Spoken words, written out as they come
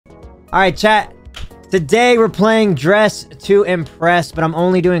All right, chat. Today we're playing Dress to Impress, but I'm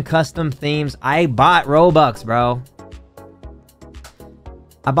only doing custom themes. I bought Robux, bro.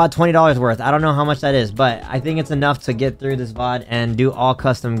 I bought $20 worth. I don't know how much that is, but I think it's enough to get through this VOD and do all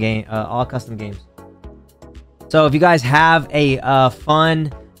custom games. So if you guys have a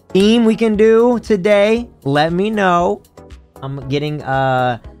fun theme we can do today, let me know. I'm getting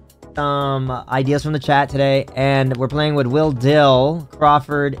some ideas from the chat today, and we're playing with Will Dill,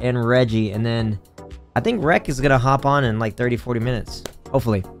 Crawford, and Reggie, and then I think Rec is gonna hop on in like 30-40 minutes,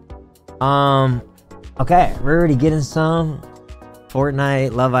 hopefully. Okay, we're already getting some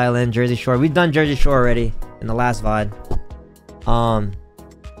Fortnite, Love Island, Jersey Shore. We've done Jersey Shore already in the last VOD.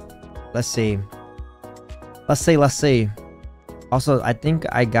 Let's see. Also, I think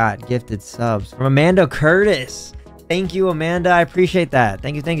I got gifted subs from Amanda Curtis. Thank you, Amanda. I appreciate that.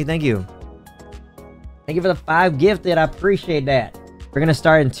 Thank you. Thank you for the 5 gifted. I appreciate that. We're gonna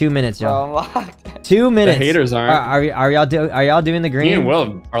start in 2 minutes, y'all. 2 minutes. The haters aren't. Are y'all doing the green? Me and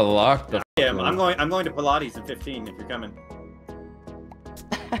Will are locked. Yeah, I'm going to Pilates in 15 if you're coming.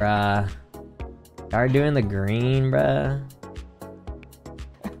 Bruh. Y'all doing the green, bruh.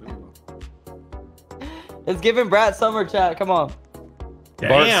 It's giving Brat Summer, chat. Come on.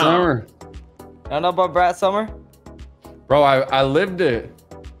 Bart Summer. I don't know about Brat Summer. Bro, I lived it.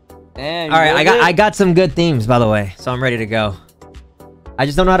 Damn, all right, I got some good themes, by the way, so I'm ready to go. I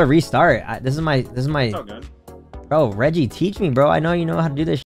just don't know how to restart. This is my. So good. Bro, Reggie, teach me, bro. I know you know how to do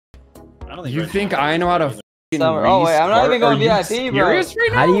this. I don't think You think I know how to Summer. Oh wait, I'm not even going VIP, bro. Right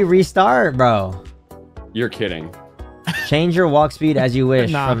now? How do you restart, bro? You're kidding. Change your walk speed as you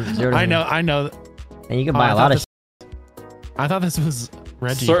wish. Nah, from 0 to I know. And you can buy a lot of. I thought this was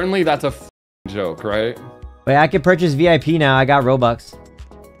Reggie. Certainly, that's a joke, right? Wait, I can purchase VIP now. I got Robux.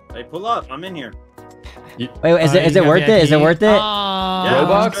 Hey, pull up. I'm in here. Wait, is it worth it? Is it worth it? Yeah,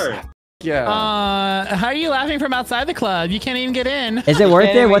 Robux? sure. Yeah. How are you laughing from outside the club? You can't even get in. Is it worth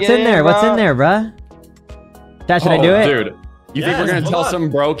it? What's in there? What's in there, bruh? Chat, should I do it? Dude, you think we're gonna tell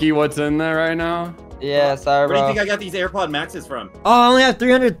some brokey what's in there right now? Yeah, sorry, bro. Where do you think I got these AirPod Maxes from? Oh, I only have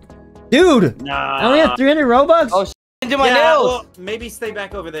 300. Dude! Nah. I only have 300 Robux? Oh, do my nails. Well, maybe stay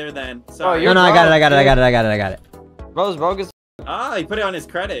back over there then. Sorry. No, I got it. Bro's broke as. Ah, he put it on his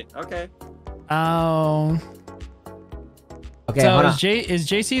credit. Okay. Oh. Okay, So hold on. is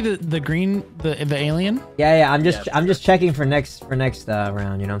JC the green the alien? Yeah. I'm just checking for next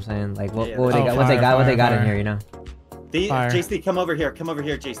round. You know what I'm saying? Like what they got in here. You know. JC, come over here.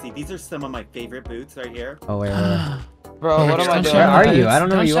 JC. These are some of my favorite boots right here. Oh wait. Bro, what am I doing? Where are you? I don't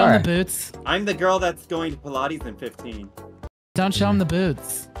know who you are. Don't show him the boots. I'm the girl that's going to Pilates in 15. Don't show him the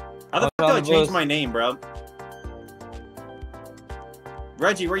boots. How the fuck do I change my name, bro?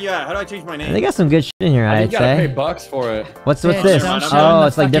 Reggie, where you at? How do I change my name? They got some good shit in here, I'd You gotta say. pay bucks for it. What's Yeah, this? Oh,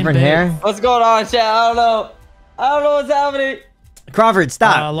 it's like different hair. What's going on, chat? I don't know what's happening. Crawford,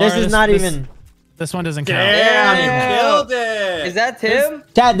 stop. Laura, this is not even. This one doesn't count. Damn, you killed it. Is that Tim?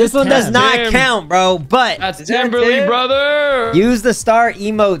 Chad, this one does not Tim. count, bro. But That's Timberly, brother. use the star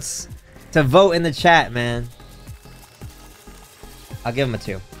emotes to vote in the chat, man. I'll give him a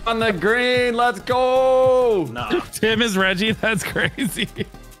 2. On the green, let's go. Nah. Tim is Reggie. That's crazy.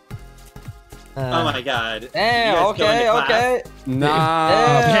 Oh my god. Damn, okay.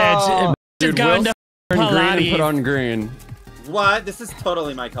 Nah. Damn. Dude, going Will to turn green and Pilates. put on green. What? This is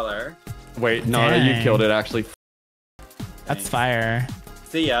totally my color. Wait, no, Dang. you killed it actually. That's fire.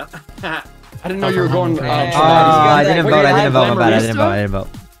 See ya. I didn't know you were going. I didn't vote. My bad. I didn't vote.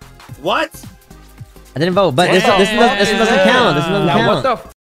 What? I didn't vote. But this doesn't count. This doesn't Now count. what the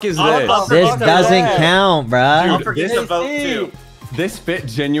f is I'll this? This doesn't count, bruh. I'll Dude, forget to vote too. This fit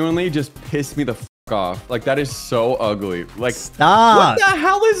genuinely just pissed me the f off. Like that is so ugly. Like Stop. what the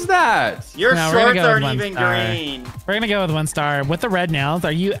hell is that? Your No, we're gonna shorts go with aren't 1 even star. green. We're gonna go with 1 star. With the red nails,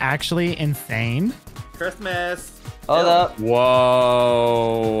 are you actually insane? Christmas. Hold up.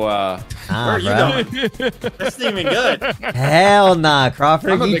 Whoa. Where are you bruh. going? That's not even good. Hell nah,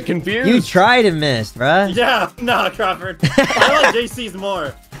 Crawford. I'm a bit confused. You tried and missed, bruh. Yeah, nah, Crawford. I like JC's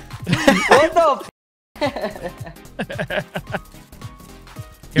more. What the?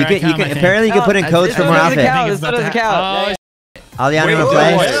 You can apparently you can put in codes for more outfits. This doesn't count. Aliana, Wait, wanna what?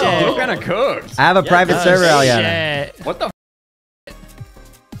 play? What? What kind of cooked? I have a private it server, does. Aliana. Shit. What the f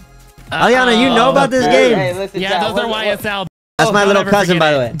Aliana, you know about this Hey, game. listen, Yeah, chat, those are what- YSL. That's my Don't little ever cousin, forget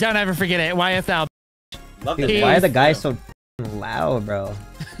by the it. way. Don't ever forget it. YSL. Love Dude, the why are the names. guys so loud, bro?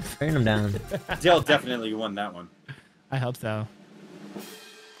 Turn them down. Dill definitely won that one. I hope so.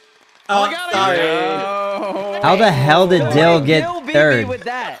 Oh, I got it. sorry. No. How the hell did Dill get Dill beat me third? with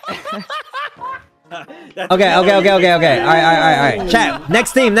that. That's Okay. another All reason. right. Chat.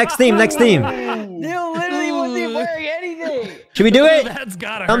 Next team. Neil literally wasn't wearing anything. Should we do it? That's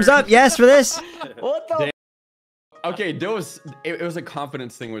gotta Thumbs hurt. up. Yes for this. What the? Okay, Dill was. It was a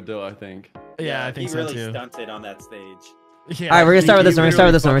confidence thing with Dill, I think. Yeah, I think he so really too. stunted on that stage. Yeah. All right, we're gonna start with this one. We're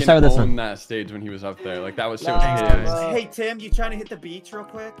gonna start with this one. On that stage when he was up there, like that was so Nah, his. bro. Hey Tim, you trying to hit the beach real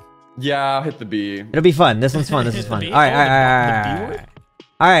quick? Yeah, I'll hit the B. It'll be fun. This one's fun. This is fun. The All right. B- All right. the B word?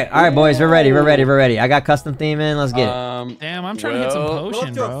 All right, boys. We're ready. I got custom theme in. Let's get it. Damn, I'm trying to hit some well, Pull up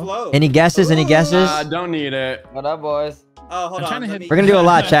potion, to a bro. float. Any guesses? Don't need it. What up, boys? Oh, hold I'm on. trying to let hit- me- We're gonna do a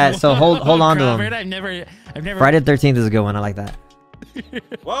lot, chat. So hold on to Robert, them. I've never. Friday the 13th is a good one. I like that.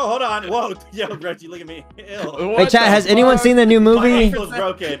 Whoa, hold on. Whoa, yo, Reggie, look at me. Ew. Wait, chat. Has anyone seen the new My movie ankle's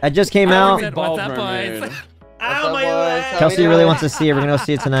broken. that just came What's out? up, Bald boys? mermaid. Ow, What's my up, boys? leg. How Chelsea we really doing? wants to see it. We're gonna go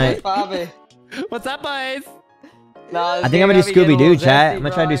see it tonight. Bobby. What's up, boys? Nah, I think I'm gonna do Scooby Doo, chat. I'm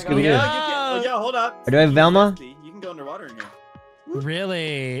gonna try to do Yo, Scooby you Doo. can, oh, yo, hold up. Or do I have Velma? You can go underwater in here.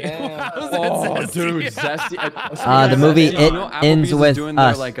 Really? Damn. How's that Oh, zesty? dude, zesty. The movie It Ends Applebee's is With doing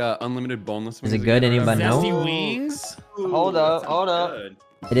Us. Their, like unlimited boneless. Is it wings good? again. Anybody know? Zesty wings? Ooh, Hold up, that hold sounds up. good.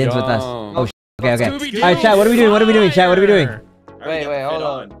 It ends with us. Yum. Oh, okay. Scooby-Doo, All right, chat. What are we doing? Chat. What are we doing? fire. I already Wait, got hold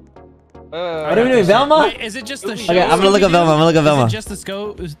fit on. What What are we doing? Velma? Wait, is it just the show? Okay, I'm gonna look at Velma. I'm gonna look at Velma. Is it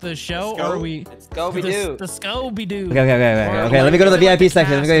just the show, or are we? It's Scooby Doo. The Scooby-Doo. Okay. Let me go to the VIP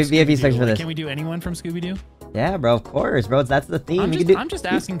section. Let me go to the VIP section for this. Can we do anyone from Scooby-Doo? Yeah, bro. Of course, bro. That's the theme. I'm You just, can do. I'm just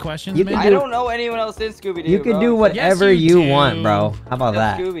asking questions, you man. can I do- don't know anyone else in Scooby Doo. You can do Yes, whatever you you do. want, bro. How about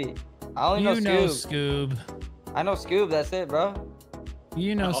that? Scooby. I only know You know Scoob. Scoob. I know Scoob. That's it, bro.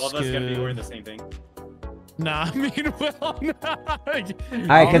 You know All of us gonna be wearing Scoob. the same thing. Nah, I mean, well, no. All right,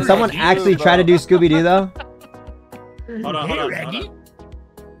 can Hey, someone Reggie, actually bro. try to do Scooby Doo though? Hold on, Hey, hold on, Reggie. hold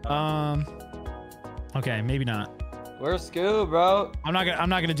on. Okay, maybe not. Where's Scoob, bro? I'm not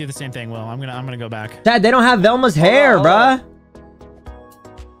gonna do the same thing, Will. I'm gonna go back. Dad, they don't have Velma's hair, hold bruh.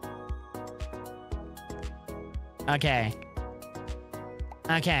 Okay.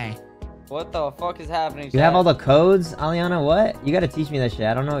 Okay. What the fuck is happening? You have all the codes, Aliana? What? You gotta teach me that shit.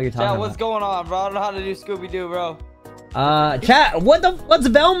 I don't know what you're Chat, talking what's about. going on, bro? I don't know how to do Scooby Doo, bro. Chat, what's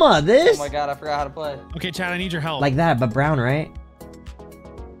Velma? Oh This? my god, I forgot how to play. Okay, Chad, I need your help. Like that, but brown, right?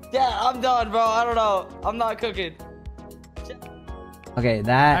 Yeah, I'm done, bro. I don't know. I'm not cooking. Okay,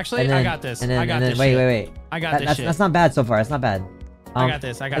 that. Actually, and I then, got this. And then, I got and then, this wait, shit. wait. I got this That's shit. that's not bad so far. That's not bad. I got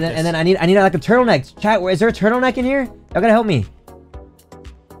this. I got and then, this. And then I need like a turtleneck. Chat, is there a turtleneck in here? Y'all gotta help me.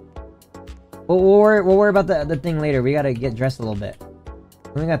 We'll worry about the thing later. We gotta get dressed a little bit.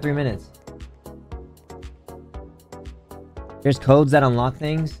 We only got 3 minutes. There's codes that unlock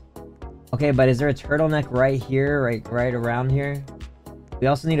things. Okay, but is there a turtleneck right here, right around here? We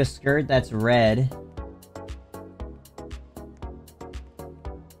also need a skirt that's red.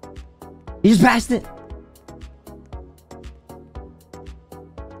 You just passed it.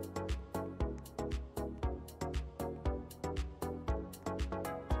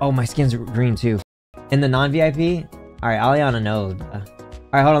 Oh, my skin's green too. In the non-VIP? Alright, Aliana knows.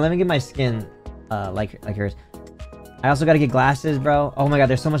 Alright, hold on. Let me get my skin like hers. I also gotta get glasses, bro. Oh my god,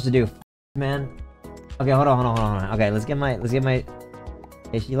 there's so much to do. Man. Okay, hold on. Okay, let's get my...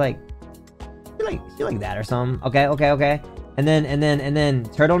 Okay, she like that or something. Okay. And then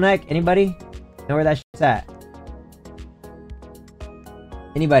turtleneck. Anybody? Know where that shit's at?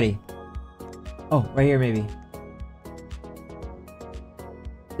 Anybody? Oh, right here maybe.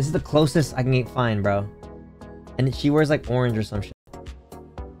 This is the closest I can find, bro. And she wears like orange or some shit.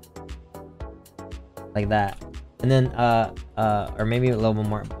 Like that. And then, or maybe a little bit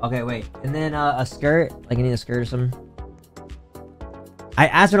more. Okay, wait. And then, a skirt. Like, I need a skirt or something. I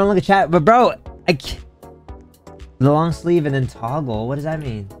asked her to look at chat, but bro, the long sleeve and then toggle. What does that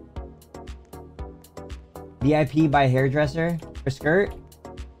mean? VIP by hairdresser for skirt?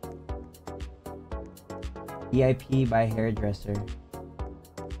 VIP by hairdresser.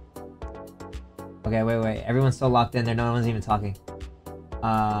 Okay, wait. Everyone's so locked in there. No one's even talking. No.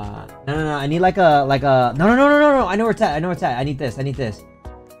 I need like a no. I know where it's at. I need this.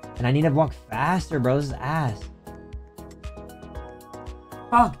 And I need to walk faster, bro. This is ass.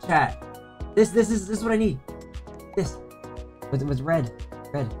 Fuck, chat. This is what I need. This. With red.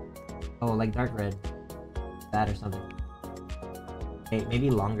 Oh, like dark red. That or something. Okay, maybe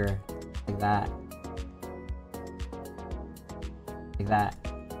longer. Like that. Like that.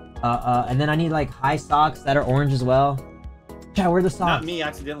 And then I need like high socks that are orange as well. Chat, where are the socks? Not me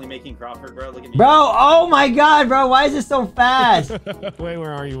accidentally making Crawford, bro. Look at me. Bro, oh my god, bro. Why is it so fast? Wait,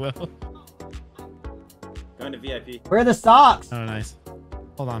 where are you, Will? Going to VIP. Where are the socks? Oh, nice.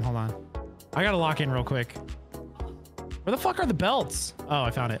 Hold on. I gotta lock in real quick. Where the fuck are the belts? Oh,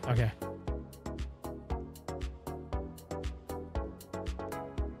 I found it. Okay.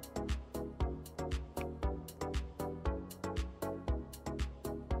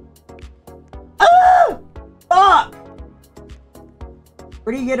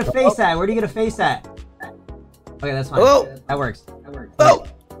 Where do you get a face at? Where do you get a face at? Okay, that's fine. Hello? That works. Oh!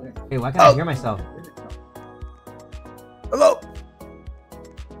 Hey, why can't I hear myself? Hello?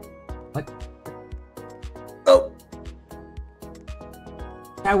 What? Oh!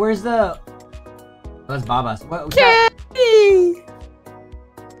 Chat, where's the... Oh, that's Babas. What? Chat,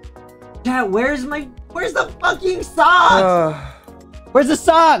 where's the fucking socks? Where's the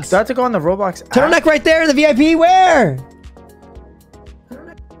socks? Do I have to go on the Roblox app? Turtleneck right there, the VIP. Where?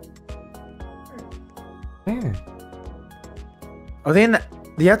 Where? Are they in the...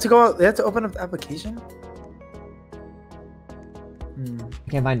 They have to go... They have to open up the application? I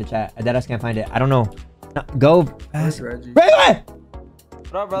can't find the chat. I deadass can't find it. I don't know. No, go. Where's Reggie? Wait!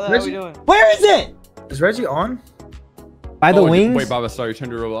 What up, brother? How we doing? Where is it? Is Reggie on? By the wings? Wait, Baba, sorry, you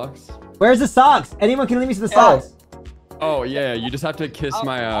turned to Roblox? Where's the socks? Anyone can leave me some socks. Oh, yeah, you just have to kiss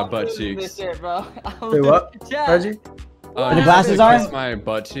my butt cheeks. Shit, bro. Wait, what? Reggie? Where the glasses are? Kiss my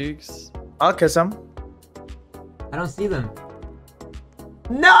butt cheeks. I'll kiss him. I don't see them.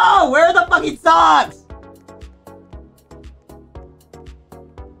 No! Where are the fucking socks?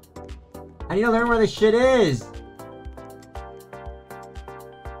 I need to learn where this shit is.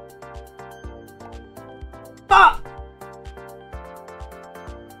 Fuck!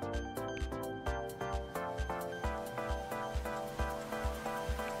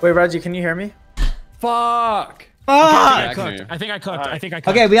 Wait, Reggie, can you hear me? Fuck! I think I cooked.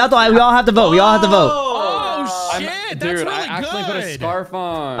 Okay, we all have to vote. We all have to vote. Oh shit! That's Dude, really I actually put a good. scarf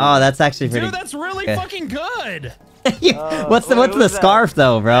on. Oh, that's actually pretty. Dude, that's really Okay. fucking good. what's the scarf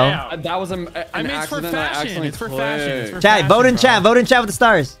though, bro? Yeah. That was an I mean, it's for accident. I fashion. accidentally It's for fashion. It's for clicked. Chat, fashion, vote in bro. chat. Vote in chat with the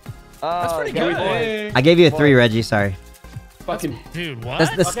stars. That's pretty good. Hey, I gave you a 3, Reggie. Sorry. fucking Dude,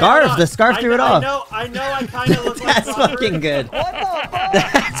 what? The scarf. The scarf threw it off. I know. I kind of look like That's Bobber. fucking good. What the fuck?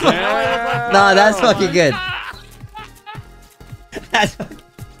 That's Yeah. no, that's fucking good. That's fucking...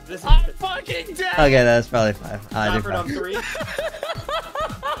 This is I'm fucking dead. Okay, that's probably 5. I did Stafford on 5. 3. See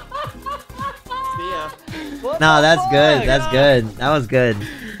ya. What No, the that's good. fuck? That's good. That was good.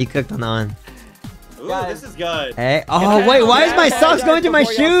 He cooked on that one. Ooh, Guys. this is good. Hey. Oh wait, why is my socks going through my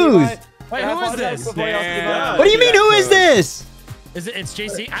shoes? Wait, who is this? Damn. What do you mean? Who is this? Is it? It's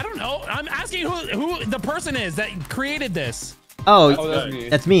JC. I don't know. I'm asking who the person is that created this. Oh, Oh, that's me.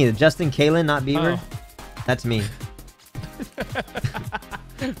 that's me. Justin Kalen, not Beaver. Oh. That's me.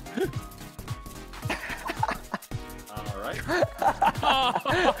 All right.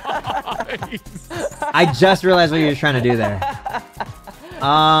 I just realized what you were trying to do there.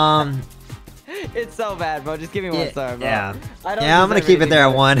 It's so bad, bro. Just give me one star, bro. Yeah. I don't Yeah, I'm gonna deserve keep it there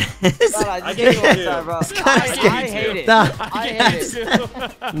at anything 1. better. No, I just gave give me one you star, two. bro. It's kinda I hate it. Nah. I hate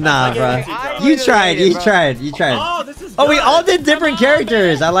it. Nah, bro. I You literally tried. hate it, You bro. tried. You tried. Oh, this is Oh, we good. all did different Come on,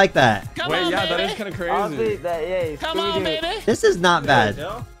 characters. baby. I like that. Come Wait, on, yeah, that baby. is kind of Honestly, crazy. that, yeah, Come on, baby. This is not bad.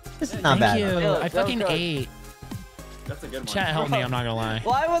 No? This is not Thank bad. you. That I was fucking good. ate. That's a good one. Chat, help me. I'm not gonna lie.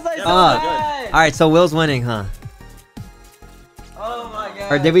 Why was I so Fuck. bad? All right, so Will's winning, huh? Oh my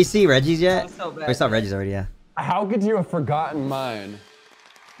god. Or did we see Reggie's yet? I'm so bad. We saw Reggie's already, yeah. How could you have forgotten mine?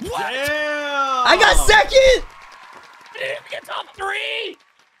 Damn! I got second! It's top 3.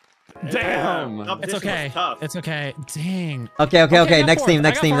 Damn. It's okay. It's okay. Dang. Okay. I got Next 4th. team. I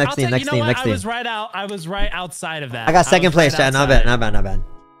Next got team. 4th. Next I'll team. take- Next you know team. what? Next team. I was right outside of that. I got second was place, right chat. Not outside. bad. Not bad. Not bad.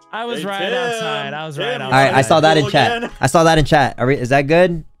 I was Hey, right Tim. outside. I was right Tim, outside. All right, I saw that in Cool chat. again. I saw that in chat. Is that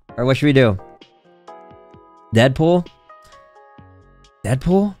good? Or what should we do? Deadpool?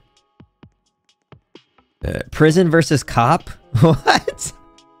 Deadpool? Prison versus cop? What?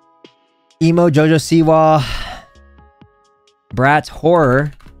 Emo, Jojo Siwa. Bratz,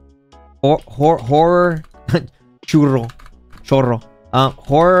 horror. Horror. Churro.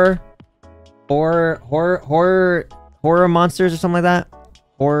 Horror monsters or something like that.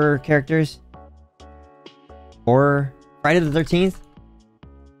 Horror characters. Horror. Friday the 13th.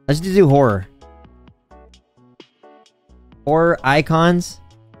 Let's just do horror. Horror icons.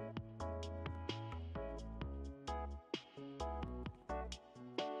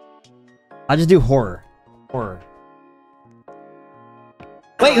 I'll just do horror. Horror.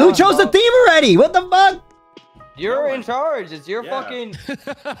 Wait, who chose the theme already? What the fuck? You're in charge. It's your Yeah. fucking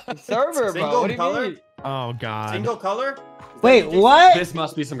server, bro. Single What do you color? mean? Oh god. Single color? Is that Wait, you, Jason? what? This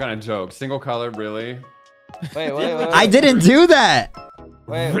must be some kind of joke. Single color, really? Wait. I didn't do that.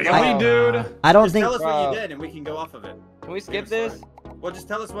 Wait, Really, wow. dude? I don't Just think. tell us what Bro. you did, and we can go off of it. Can we skip this? Well, just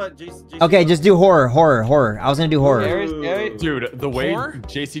tell us what Jason. Okay, just do horror. I was gonna do horror. Scary? Dude, the way Horror?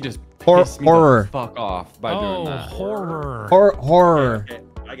 JC just Horror- pissed me horror. the fuck off by doing Oh, that. horror. Horror. Okay,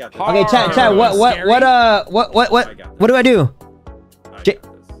 I got this. Okay, chat. Scary. What do I do? I got J-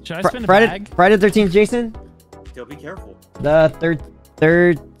 this. Should I spin the Friday bag? the 13th, Jason. Still be careful. The third.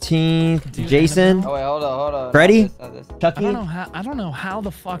 13th, Dude, Jason. Oh wait, hold on. Freddy? Not this. I Chucky. don't know how the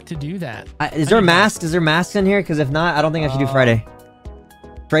fuck to do that. Is there masks? Is there masks in here? Because if not, I don't think I should do Friday.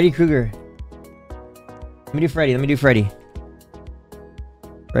 Freddy Krueger. Let me do Freddy.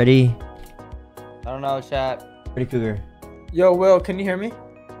 Freddy I don't know, chat. Krueger. Yo, Will, can you hear me?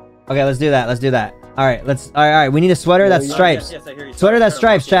 Okay, let's do that. All right, all right. We need a sweater that's stripes. Yes, I hear you. Sweater that's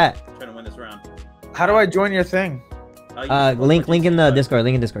stripes, chat. Trying to win this round. How do I join your thing? Link in the Discord.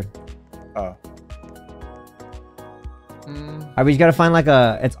 Oh. Alright, we just gotta find like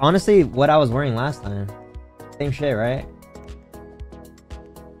a. It's honestly what I was wearing last time. Same shit, right?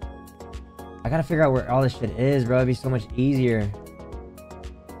 I gotta figure out where all this shit is, bro. It'd be so much easier.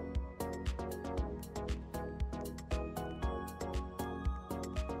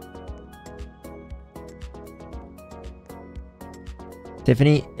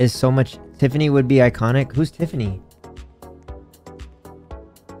 Tiffany is so much. Tiffany would be iconic. Who's Tiffany?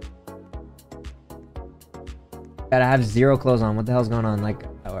 God, I have zero clothes on. What the hell's going on? Like,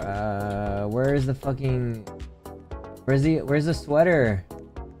 where's the fucking... Where's the sweater?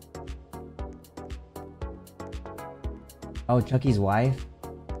 Oh, Chucky's wife?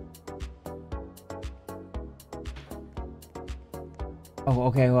 Oh,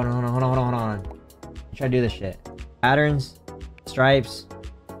 okay, hold on. Try to do this shit. Patterns, stripes.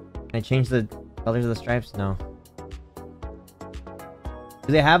 Can I change the colors of the stripes? No.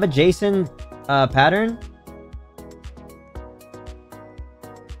 Do they have a Jason pattern?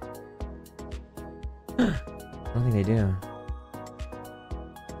 I don't think they do.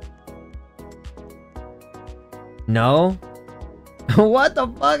 No? What the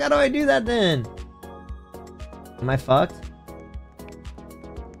fuck? How do I do that then? Am I fucked?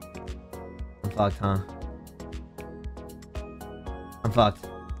 I'm fucked, huh? I'm fucked.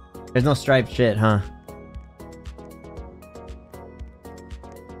 There's no striped shit, huh?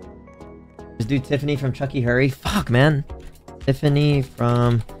 Just do Tiffany from Chucky Hurry. Fuck, man. Tiffany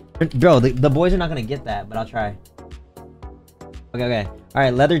from... Bro, the boys are not gonna get that, but I'll try. Okay.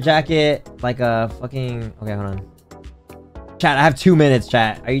 Alright, leather jacket, like a fucking... Okay, hold on. Chat, I have 2 minutes,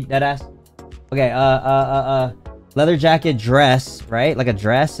 chat. Are you deadass? Okay, leather jacket dress, right? Like a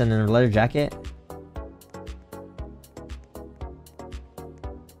dress and then a leather jacket.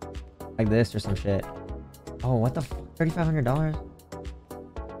 Like this or some shit. Oh, what the fuck? $3,500?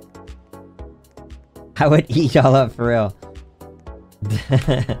 I would eat y'all up for real.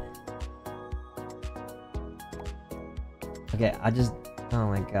 Okay, oh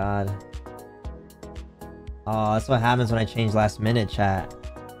my god. Oh, that's what happens when I change last minute, chat.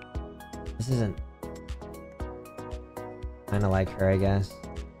 This isn't... Kinda like her, I guess.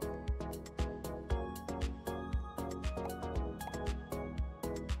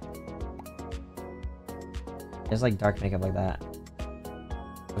 Just like dark makeup like that.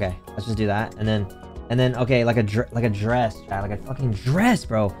 Okay, let's just do that. And then okay, like a dress, chat. Like a fucking dress,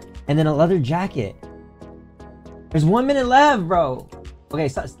 bro. And then a leather jacket. There's 1 minute left, bro. Okay,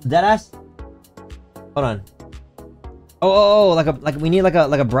 so, deadass. Hold on. Oh, like we need like a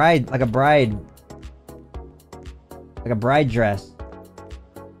bride dress.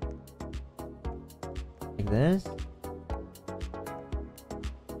 Like this.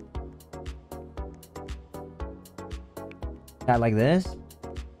 Got like this.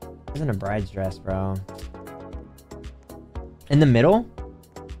 This isn't a bride's dress, bro. In the middle.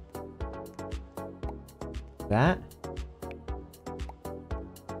 That.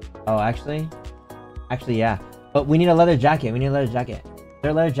 Oh, actually, yeah. But we need a leather jacket. Is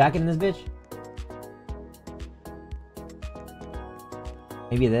there a leather jacket in this bitch?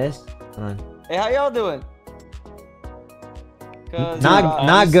 Maybe this. Hold on. Hey, how y'all doing?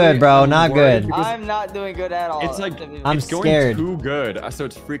 Not good, bro. Not good. I'm not doing good at all. It's like I'm it's scared. Going too good, so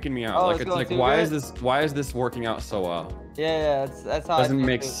it's freaking me out. Oh, Like it's it's like going too why is this working out so well? Yeah, that's how. Doesn't I feel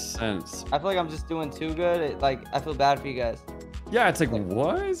make too. sense. I feel like I'm just doing too good. Like I feel bad for you guys. Yeah, it's like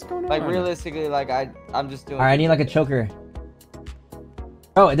what is going on? Like realistically, like I'm just doing. All right, I need like a choker.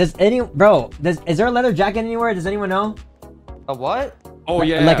 Bro, is there a leather jacket anywhere? Does anyone know? A what? Oh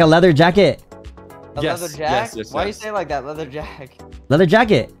yeah. Like a leather jacket. A Yes, leather jack? yes. Why you say it like that? Leather jack. Leather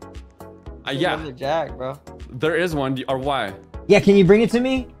jacket. Yeah. Leather jack, bro. There is one. Or why? Yeah, can you bring it to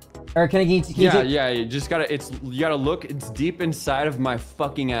me? Or can you Yeah. You just gotta. You gotta look. It's deep inside of my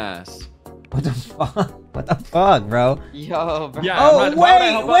fucking ass. What the fuck? What the fuck, bro? Yo, bro. Yeah. Oh, why would I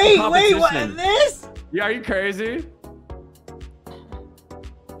help out the wait, what? competition? This? Yeah, are you crazy?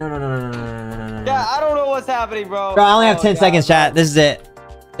 No. Yeah, I don't know what's happening, bro. Bro, I only have Oh, 10 God, seconds, bro. chat. This is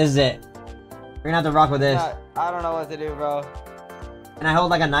it. We're gonna have to rock with this. I don't know what to do, bro. Can I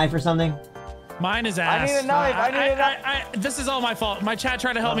hold like a knife or something? Mine is ass. I need a knife. I need a knife. This is all my fault. My chat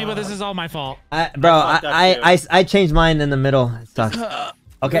tried to help me, but this is all my fault. Bro, I changed mine in the middle. It sucks.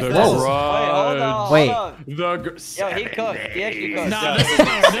 Okay. The Whoa. Wait, hold on. Wait. Hold on. Yo, he cooked. He actually cooked. No,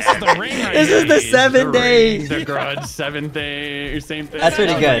 this is the ring right This here. is the 7 days. The grudge 7 thing, same thing. That's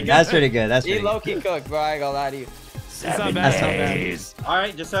pretty good. That's pretty good. That's He pretty good. low-key cooked, bro. I ain't gonna lie to you. It's not bad. It's not bad. All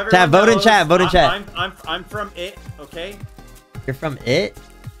right, just so everyone Chat, vote in knows, chat, vote in chat. I'm from it. Okay. You're from it?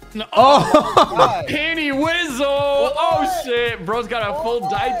 No. Oh! God. Penny Whizzle! Oh shit, bro's got a full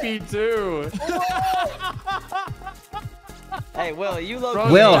diaper too. Hey, Will, you low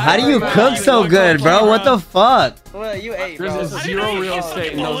Bro, Will, how do you cook so good, bro? What the fuck? Will, you ate, bro. There's a zero real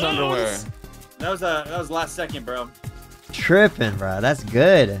estate in those underwear. That was last second, bro. Tripping, bro. That's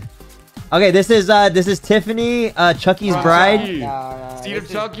good. Okay, this is Tiffany, Chucky's Bro, bride. Chucky. Nah, Seed of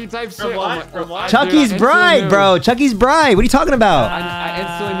Chucky type From shit. what? From what? Chucky's Dude, I bride, instantly bro. knew. Chucky's bride. What are you talking about? I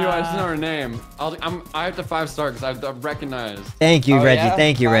instantly knew. I just know her name. I have to 5-star because I've recognized. Thank you, Oh, Reggie. yeah?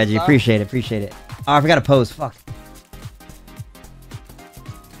 Thank you, Five Reggie. star? Appreciate it. Appreciate it. Oh, I forgot to pose. Fuck.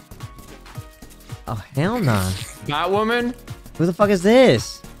 Oh, hell nah. Batwoman? Who the fuck is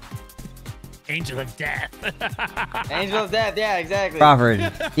this? Angel of Death. Angel of Death, yeah, exactly. Crawford.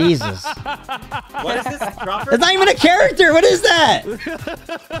 Jesus. What is this? Crawford? It's not even a character. What is that?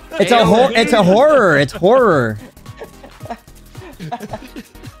 It's a horror. It's horror.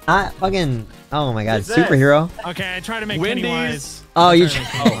 Fucking. Oh my god. What's this? Superhero. Okay, I try to make Wendy's. Pennywise. Oh, you.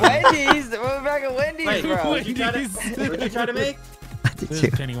 Wendy's. We're back at Wendy's, Wait, bro. what'd you try to make? This is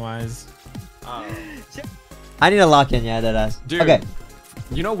Pennywise. Oh. I need to lock in. Yeah, that ass. Dude. Okay.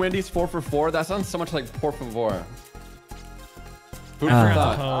 You know Wendy's 4 for 4? That sounds so much like por favor. Food I for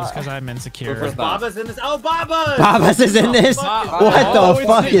forgot to thought. pose because I'm insecure. Food for thought. Baba's in this. Oh, Baba! Babas is in this. Oh, What it's the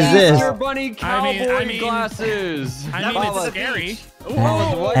fuck the is this? Easter Bunny cowboy I mean- glasses. I mean, Baba's it's scary.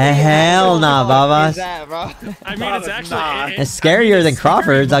 What Hell nah, the fuck Babas. is that, bro? I mean, it's actually. Nah. It's scarier than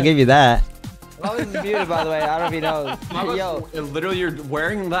Crawford's. I'll give you that. Babas is muted, by the way. I don't know if he knows. Mama, Yo. literally, you're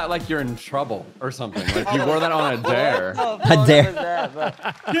wearing that like you're in trouble or something. Like you wore that on a dare. What the A fuck dare. is that, bro?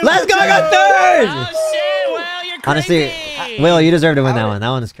 Let's go. I got third. Oh shit! Well, you're crazy. Honestly, Will, you deserve to win that one. That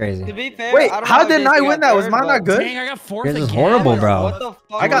one is crazy. To be fair, Wait, I don't how know did if I JC win got that? Was third, mine not but- good? Dang, I got fourth This is again. horrible, bro. What the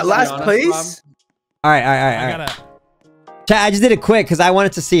fuck? I got was last that? place. All right. I gotta. Chat, I just did it quick because I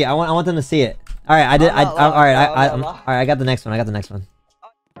wanted to see it. I want them to see it. All right, I did. I'm not All right, locked, bro. I'm all not right. I got the next one. I got the next one.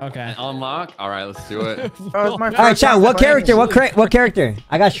 Okay. Unlock. All right, let's do it. Bro, it's my All right, first chat. time What playing. character? What character?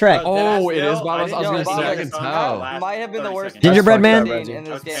 I got Shrek. Oh, it is Still, Babas. I was didn't gonna know say I Babas can was on tell. that last Might have been the 30 worst. seconds. Gingerbread That's man? fucked up, in I this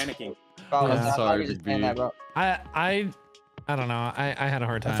was game. panicking. Babas, I'm I thought sorry, you were just saying Big that, bro. I don't know. I had a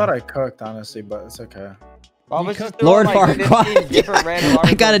hard time. I thought I cooked, honestly, but it's okay. Babas You just cooked- threw Lord like 15 Farquaad. different random I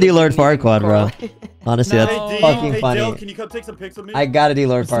articles gotta do that Lord didn't even Farquaad, bro. correlate. Honestly, No. that's Hey, D, fucking hey, funny. Dill, can you come take some pics with me? I gotta do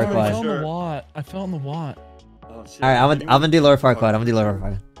Lord Sorry, I Farquaad. fell in Sure. the watt. I fell in the watt. Oh, shit. All right, I'm gonna do Lord Farquaad. I'm gonna do Lord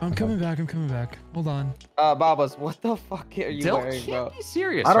Farquaad. I'm coming back. I'm coming back. Hold on. Babas, what the fuck are you Dill wearing, bro? can't be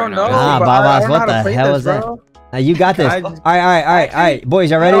serious. I don't right know. now. Ah, but Babas, I don't know what how to the play hell this, was that? bro. Now you got this. I- All right. Boys,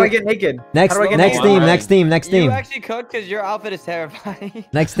 y'all How do I ready? get naked? Next, How do I get next naked? team, Alright. next team, next You team, actually cooked because your outfit is terrifying.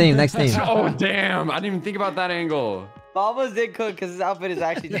 next team, next team. Oh damn! I didn't even think about that angle. Babas did cook because his outfit is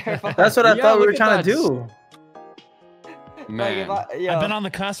actually terrifying. That's what I Yeah, thought we look were at trying to that. do. Man. I've been on the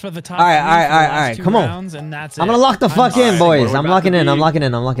cusp of the top. All right, three for the all right, last all right, 2 come on. rounds, and that's I'm it. gonna lock the fuck in, sorry. boys. What I'm about locking the in. I'm beat? locking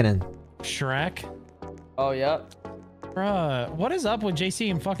in. I'm locking in. Shrek. Oh, yep. Bruh, what is up with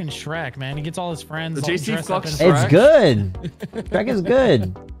JC and fucking Shrek, man? He gets all his friends. The all JC dressed up fucks in- It's Shrek? good. Shrek is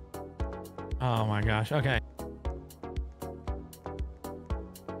good. Oh my gosh. Okay.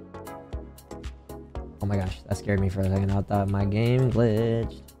 Oh my gosh, that scared me for a second. I thought my game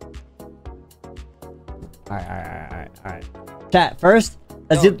glitched. All right. Chat first.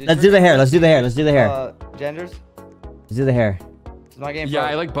 Let's Yo, do did let's you do the hair. get- Let's do the hair. Let's do the hair. Genders? Let's do the hair. Is my game Yeah,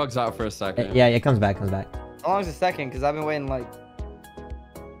 first? I like bugs out for a second. Yeah, it comes back. How long is a second? Because I've been waiting like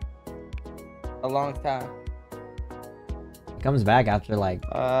a long time. It comes back after like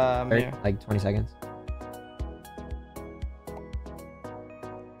I'm here. like 20 seconds.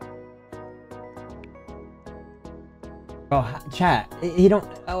 Bro, chat. He don't.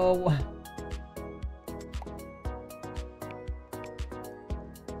 Oh.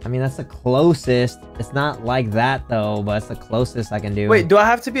 I mean, that's the closest. It's not like that though, but it's the closest I can do. Wait, do I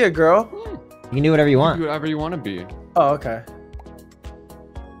have to be a girl? you can do whatever you Do want. whatever you want to be. Oh, okay.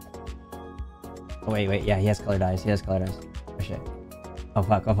 Oh, wait. Yeah, he has colored eyes. Oh shit. Oh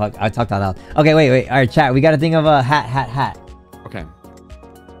fuck. I talked out loud. Okay, wait. All right, chat. We got to think of a hat. Okay.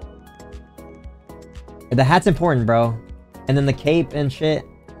 The hat's important, bro. And then the cape and shit.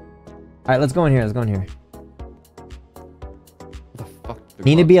 All right, let's go in here. What the fuck did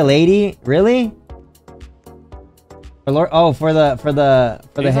Need to be a lady? Really? For Lord, oh, for the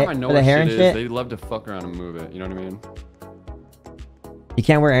hair and shit. They love to fuck around and move it. You know what I mean? You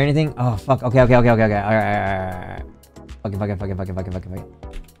can't wear anything. Oh fuck. Okay. All right. Fuck it.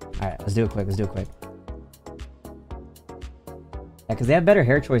 All right, let's do it quick. Yeah, because they have better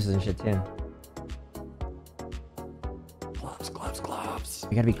hair choices and shit too. Gloves.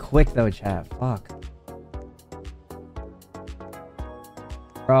 We gotta be quick though, chat. Fuck.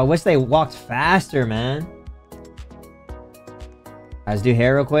 Bro, I wish they walked faster, man. Let's do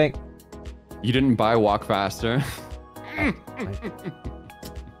hair real quick. You didn't buy Walk Faster.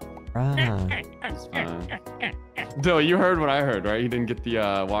 Bruh. Dill, you heard what I heard, right? You didn't get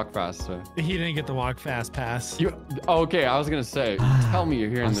the Walk Faster. He didn't get the walk fast pass. Okay, I was gonna say, tell me you're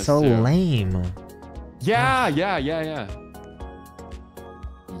hearing I'm this so too. lame. Yeah.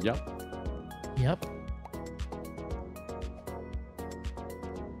 Yep.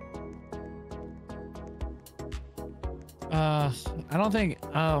 I don't think.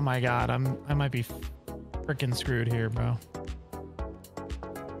 Oh my god, I might be freaking screwed here, bro.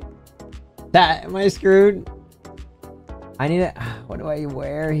 Am I screwed? I need it. What do I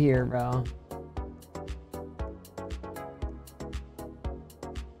wear here, bro?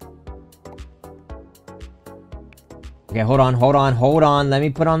 Okay, hold on. Let me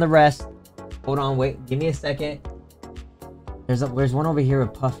put on the rest. Hold on, wait. Give me a second. There's one over here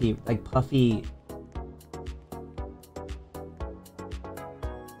with puffy.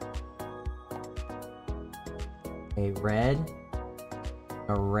 A red.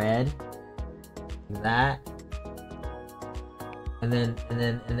 That. And then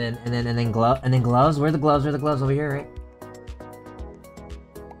gloves. Where are the gloves? Over here, right?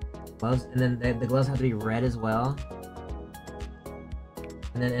 Gloves, and then the gloves have to be red as well.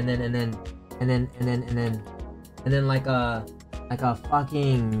 And then like a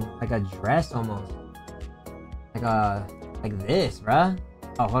fucking like a dress almost. Like this, bruh.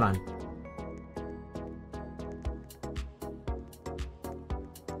 Oh, hold on.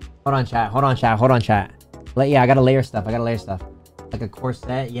 Hold on, chat. Yeah, I gotta layer stuff. Like a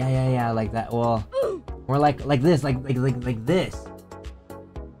corset. Yeah, like that. Well, more like this, like this.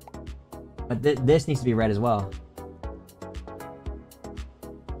 But this needs to be red as well.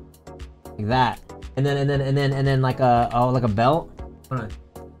 Like that. And then like a belt. Hold on.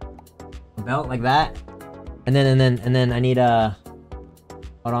 A belt like that. And then I need a.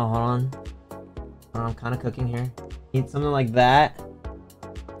 Hold on. I'm kind of cooking here. Need something like that.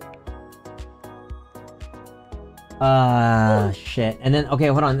 Shit. And then, okay,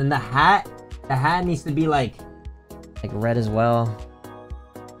 hold on. And the hat needs to be like red as well.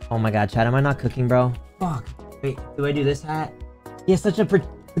 Oh my god, Chad, am I not cooking, bro? Fuck. Wait, do I do this hat? He has such a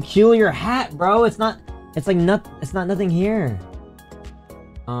peculiar hat, bro. It's not nothing here.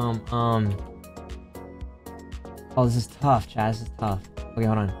 Oh, this is tough, Chad. This is tough. Okay,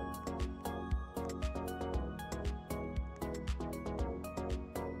 hold on.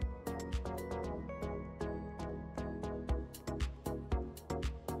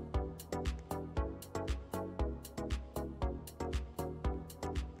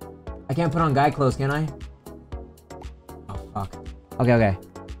 I can't put on guy clothes, can I? Oh, fuck. Okay.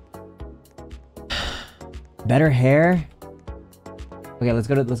 Better hair? Okay, let's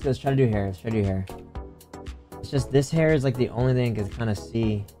try to do hair. It's just this hair is like the only thing I can kind of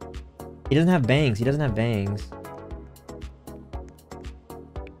see. He doesn't have bangs.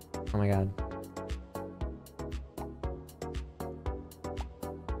 Oh my god.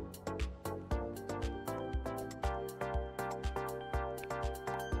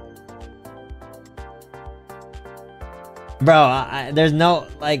 Bro, there's no,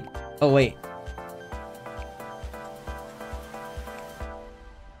 like... Oh, wait.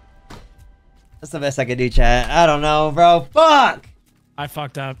 That's the best I could do, chat. I don't know, bro. Fuck! I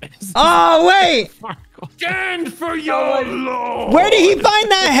fucked up. Oh, wait! Stand for your lord! Where did he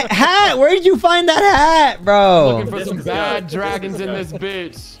find that hat? Where did you find that hat, bro? Looking for some bad dragons in this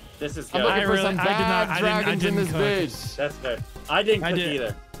bitch. This is I'm good. looking for some bad dragons in this bitch. That's good. I didn't cook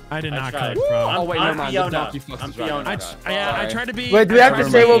either. I did not tried. cook, bro. Oh wait, I'm never mind. Fiona. The donkey fucks I'm the dragon. Fiona. I tried to be. Wait, do we have to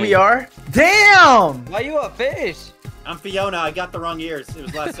say what we are? Damn! Why you a fish? I'm Fiona. I got the wrong ears. It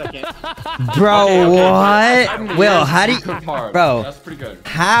was last second. Bro, Okay. what? Will, how do you... Bro, That's pretty good.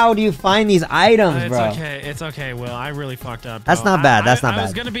 how do you find these items, bro? It's okay, Will. I really fucked up, bro. That's not bad. That's not I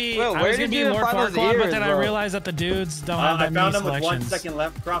was bad. gonna be, Will, I where was gonna did be you even Lord find those Farquaad, but ears, then I bro? realized that the dudes don't have I that found many them with 1 selections. second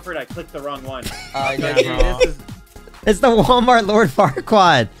left. Crawford, I clicked the wrong one. Yeah, bro. This is It's the Walmart Lord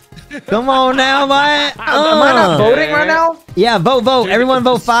Farquaad. Come on now, man. Am I not voting right now? Yeah, vote. Dude, Everyone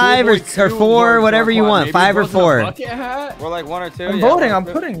vote it's 5 or Schoolboy 2 4, Lord whatever you Farquaad. want. Maybe 5 or it wasn't a 4. bucket hat? We're like 1 or 2. I'm yeah, voting. 1 or I'm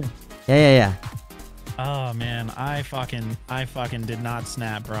 2. putting. Yeah. Oh man, I fucking did not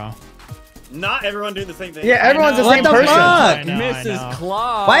snap, bro. Not everyone doing the same thing. Yeah, everyone's the What same the person. fuck? I know. Mrs.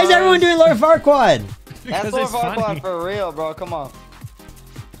 Claus. Why is everyone doing Lord Farquaad? That's Because Lord it's funny. Farquaad for real, bro. Come on.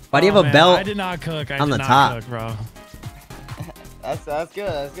 Why do you Oh, have a man, belt? I did not cook. I on did the not top? cook, bro. That's good.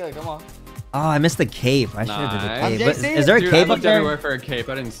 That's good. Come on. Oh, I missed the cape. I should have did the Nice. cape. I'm But JC. is there a Dude, I cape up looked there? everywhere for a cape.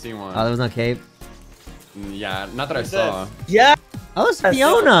 I didn't see one. Oh, there was no cape. Yeah, not that I What's saw. Yeah. Oh, it's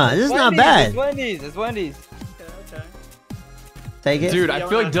Fiona. This is not bad. It's Wendy's. Okay. Take it. Dude, I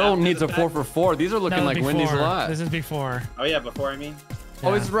feel like Fiona Dylan needs a after 4 the for 4. These are looking No, like before. Wendy's a lot. This is before. Oh yeah, before I mean. Oh,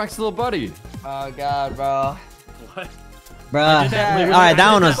 Yeah. it's Rex's little buddy. Oh god, bro. What? Bruh. did that All literally- right, that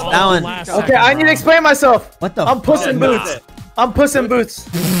I one did was that that all one. last Okay, second, I need to bro. explain myself. What the? I'm fuck? Puss in Yeah, Boots. that's it. I'm Puss in Boots.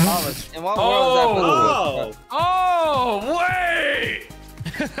 In what world is that? Oh. Oh, wait!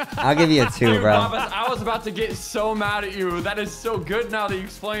 I'll give you a 2, Dude, bro. Bobbas, I was about to get so mad at you. That is so good now that you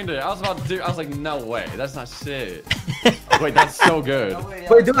explained it. I was about to do. I was like, no way, that's not shit. Wait, that's so good.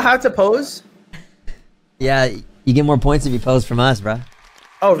 Wait, do I have to pose? Yeah, you get more points if you pose from us, bro.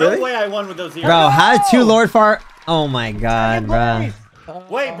 Oh, No really? way I won with those ears. Bro, how did 2 Lord Far? Oh my god, bro.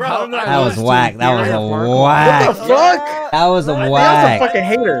 Wait, bro. How did I That was lose to whack. That was a Farquaad? whack. What the fuck? That was a They are some whack. fucking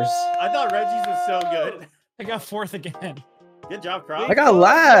haters. I thought Reggie's was so good. I got 4th again. Good job, Croc. I got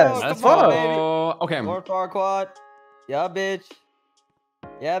last. Let's The fuck? go. Okay, Lord Farquaad. Yeah, bitch.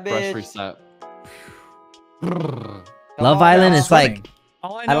 Yeah, brush bitch. reset. Come Love on, Island now. is like,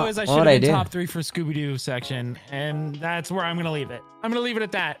 All I I know don't- is I what should would have I been do? top 3 for Scooby-Doo section, and that's where I'm gonna leave it. I'm gonna leave it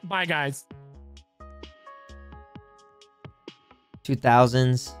at that. Bye, guys.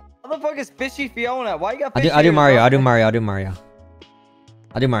 2000s. What the fuck is Fishy Fiona? Why you got I'll fishy do ears, Mario. bro? I'll do Mario. I'll do Mario.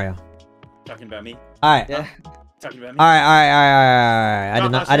 I'll do Mario. Talking about me. All right. Yeah. Talking about me. All right.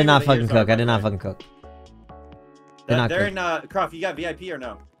 No, I did not I'll show you fucking what the cook. I ears did are, not by the fucking cook. They're cook. in Croft. You got VIP or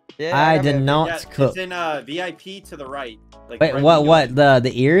no? Yeah, I got did me. not Yeah, cook. it's in VIP to the right. Like Wait, right what? when you What?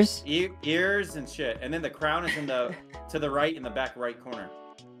 The ears? go in. Ears and shit, and then the crown is in the to the right in the back right corner.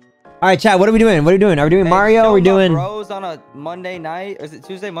 All right, chat. What are we doing? What are we doing? Are we doing Hey, Mario? Or are we show my doing Bros on a Monday night? Or is it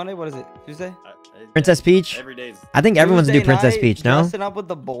Tuesday, Monday? What is it? Tuesday? Princess Peach? Every day's I think everyone's gonna do Tuesday Princess night, Peach. No. Dressing up with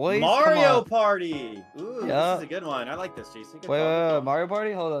the boys. Come Mario on. Party. Ooh, Yeah. this is a good one. I like this, Jason. Good Wait, call. Mario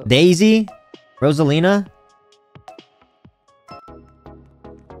Party? Hold up. Daisy, Rosalina,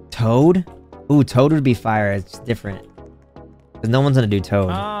 Toad. Ooh, Toad would be fire. It's different. Cause no one's gonna do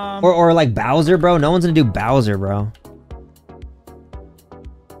Toad. Or like Bowser, bro. No one's gonna do Bowser, bro.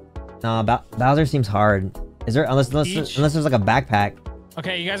 No, Bowser seems hard. Is there unless Peach? there's like a backpack?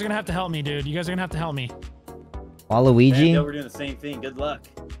 Okay, you guys are gonna have to help me, dude. You guys are gonna have to help me. Waluigi? Man, we're doing the same thing. Good luck.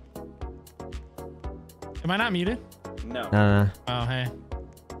 Am I not muted? No. No. Oh, hey.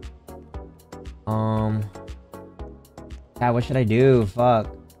 God, what should I do? Fuck.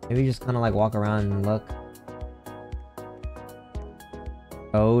 Maybe just kind of like walk around and look.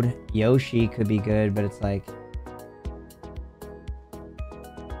 Toad, Yoshi could be good, but it's like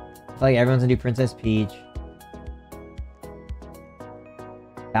I feel like everyone's gonna do Princess Peach.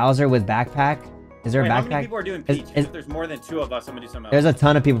 Bowser with backpack. Is there Wait, a how backpack? many people are doing Is- Peach? is- If there's more than 2 of us, I'm gonna do something else. There's a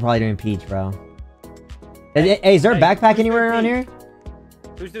ton of people probably doing Peach, bro. Hey, is there a Hey, backpack who's anywhere doing around here?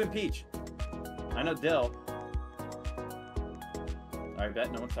 Peach? Who's doing Peach? I know Dill. Alright,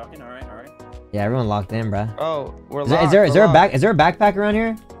 bet no one's talking. Alright. Yeah, everyone locked in, bro. Oh, we're Is locked. there we're a locked. backpack? Is there a backpack around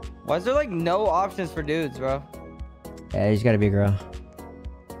here? Why is there like no options for dudes, bro? Yeah, you just gotta be a girl.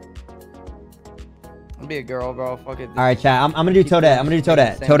 I'll be a girl, bro. Fuck it. All right, chat. I'm gonna do Keep Toadette. doing I'm gonna do the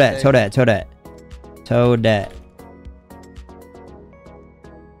Toadette. same Toadette. mistake. Toadette.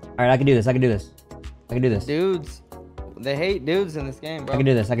 All right, I can do this. I can do this. I can do this. Dudes, they hate dudes in this game, bro. I can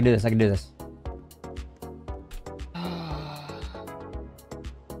do this. I can do this. I can do this.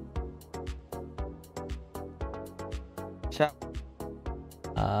 Chat.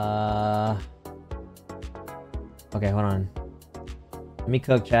 Okay, hold on. Let me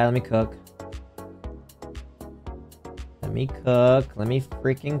cook, chat. Let me cook. Let me cook. Let me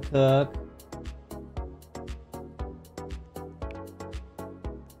freaking cook.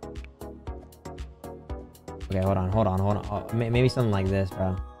 Okay, hold on. Oh, maybe something like this,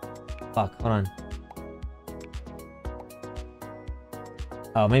 bro. Fuck, hold on.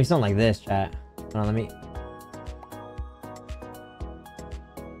 Oh, maybe something like this, chat. Hold on, let me...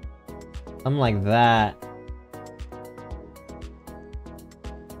 Something like that.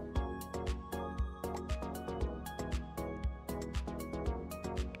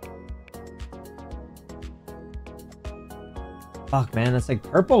 Fuck, man, that's like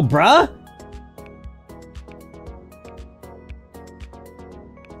purple, bruh.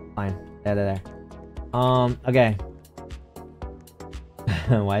 Fine. There. Okay.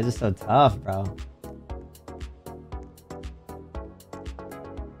 Why is it so tough, bro?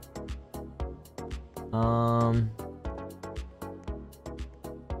 Oh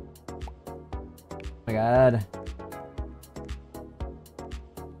my god.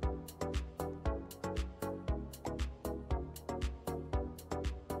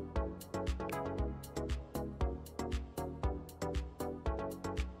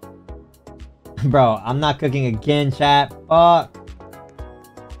 Bro, I'm not cooking again, chat. Fuck.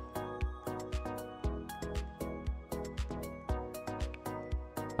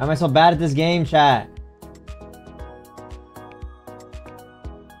 Why am I so bad at this game, chat?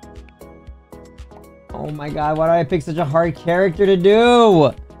 Oh my god, why do I pick such a hard character to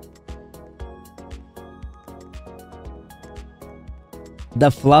do?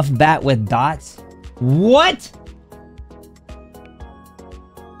 The fluff bat with dots? What?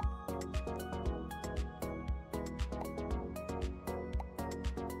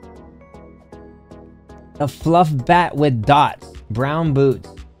 The fluff bat with dots. Brown boots.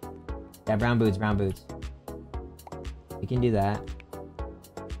 Yeah, brown boots. You can do that.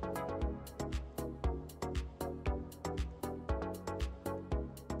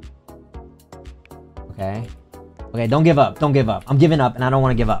 Okay. Okay, don't give up. Don't give up. I'm giving up and I don't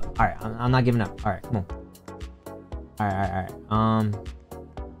want to give up. Alright, I'm not giving up. Alright, come on. Alright.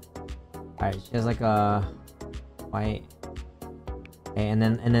 Alright, she has like a white. Okay, and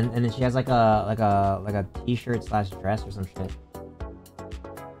then she has like a t-shirt slash dress or some shit.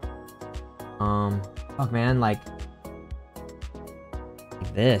 Fuck, man, like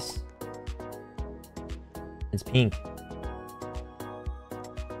this. It's pink.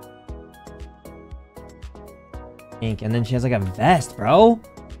 Pink, and then she has like a vest, bro.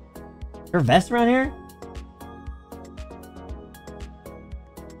 Is there a vest around here?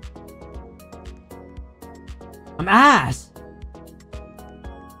 I'm ass.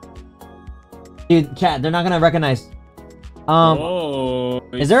 Dude, chat, they're not gonna recognize.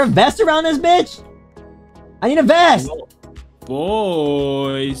 Is there a vest around this bitch? I need a vest.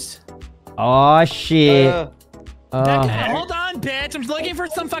 Boys. Oh shit. Hold on, bitch. I'm looking for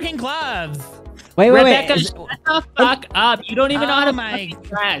some fucking gloves. Wait. Rebecca, shut the fuck up. You don't even know how to my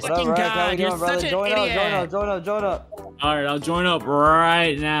trash. fucking god, you're such an idiot. Join up. Alright, I'll join up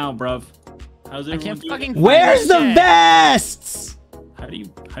right now, bruv. How's I everyone can't doing? fucking. Where's the shit. vests? How do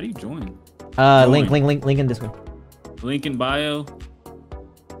you join? Link in this one. Link in bio.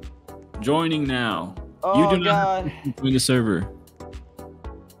 Joining now. Oh, You do not have to join the server.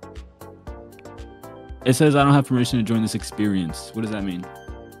 It says I don't have permission to join this experience. What does that mean?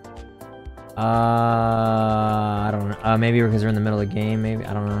 I don't know. Maybe because we're in the middle of the game. Maybe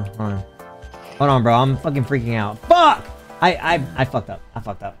I don't know. Hold on, bro. I'm fucking freaking out. Fuck! I fucked up.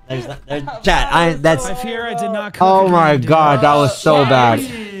 There's chat. That's. I fear I did not. Oh my god, that was so bad.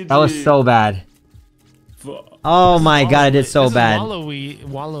 That was so bad. Oh my god, I did so bad. Wallowy.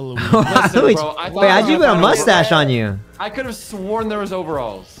 Listen, bro, I Wait, how'd you put a mustache on you? I could have sworn there was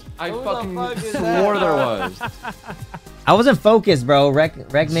overalls. I fucking swore there was. I wasn't focused, bro. Rec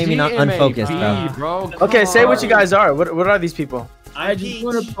made me not unfocused, bro. Okay, say what you guys are. What are these people? I just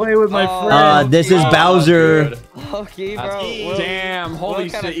want to play with my friend. This is Bowser. Okay, bro. Damn, holy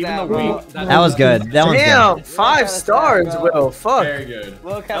shit, even the bro. wheat. That was good. That one's Damn, good. 5 stars, Will. Fuck. Very good.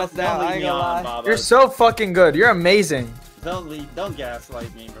 Will kind of Don't I leave ain't me gonna on, lie. Baba. You're so fucking good. You're amazing. Don't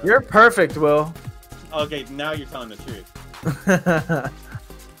gaslight me, bro. You're perfect, Will. Okay, now you're telling the truth.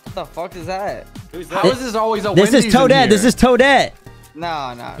 What the fuck is that? Who's How that? is this always a This is Wendy's in Toadette. here? This is Toadette. No.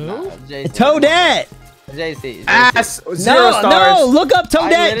 JC. Toadette. JC. Ass. 0 No, stars. no. Look up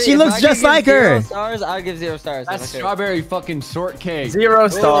Toadette. She looks just like her. Stars, I'll give 0 stars. That's strawberry fucking shortcake. 0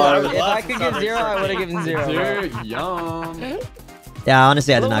 stars. If I could give 0, I would have given 0. Dude, yum. Yeah,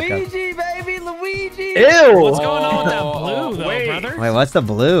 honestly, I did not go. Luigi, baby, Luigi. Ew. What's going on with that blue, though, wait. brother? Wait, what's the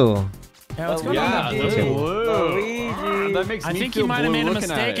blue? Yeah, what's going on Yeah, with that blue? Luigi. That makes I me think feel you might have blue made a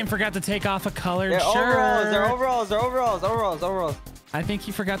looking at mistake it. and forgot to take off a colored They're shirt. overalls. I think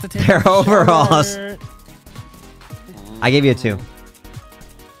you forgot to take They're off a overalls. shirt. I gave you a 2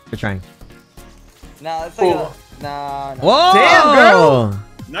 for trying. Nah, it's like a... Nah. Whoa! Damn, girl.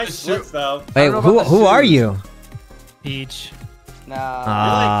 Nice splits, though. Wait, don't know about who the are shoes. you? Peach. Nah.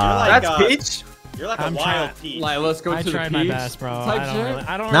 You're like, That's Peach. You're like I'm a wild peach. Like, let's go I to the tried my peach best, bro. type shit.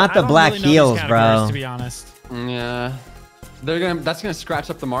 I don't Not the I don't black really know these heels, bro. categories, to be honest. Yeah. That's gonna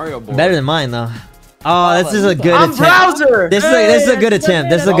scratch up the Mario board. Better than mine, though. Oh, this is a good I'm attempt. Browser. This is a good attempt.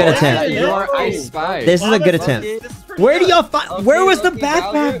 This is a good attempt. You are Ice Spice. This is a good Baba, attempt. This is pretty Where do y'all find? Where was the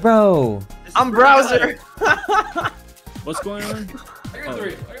backpack, bro? I'm browser. What's going on? I got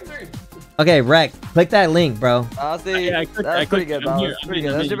three. I got three. Okay, Rec, click that link, bro. Honestly, Yeah, I clicked- that's I pretty clicked- good, I'm bro. here, That's I'm pretty here,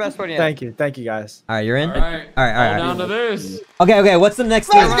 good. I'm That's your here. best one yet. Thank you guys. All right, you're in. All right. All right, Hold down to this. Okay, what's the next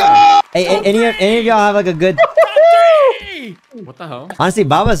thing? Hey, any of y'all have like a good? What the hell? Honestly,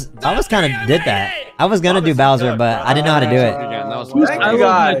 Baba's kind of did that. I was gonna do Bowser, but I didn't know how to do it. Again, that was Thank I you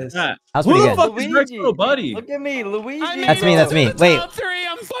love guys. that. That was Who pretty the good. fuck is Rex little buddy? Look at me, Luigi. That's me. That's me. Wait, Top 3.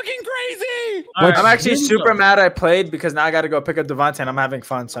 I'm fucking crazy. Alright, I'm actually here we super go. mad I played because now I got to go pick up Devontae and I'm having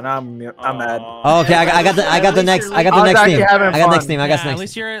fun. So now I'm mad. oh, okay, I got the next I was team. actually having I got fun. next team. I got Yeah, at next.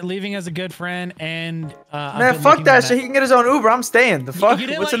 least you're leaving as a good friend and Man, fuck that shit. He can get his own Uber. I'm staying. The fuck?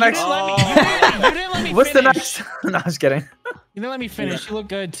 What's the next? You didn't let me What's the finish. next? No, I was kidding. You didn't let me finish. You look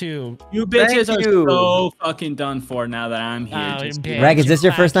good too. You bitches Thank are you. so fucking done for now that I'm here. Oh, Just bitch. Reg, is this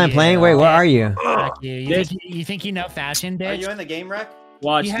your first time Fuck playing? you. Wait, where are you? Fuck you. You think you know fashion, Are bitch? you in the game, Rec?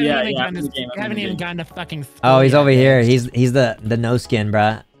 watch. You haven't Yeah, even yeah. gotten I'm in to, the game, you I'm in haven't the even game. gotten to fucking. Oh, he's yet, over here. bitch. He's the no skin,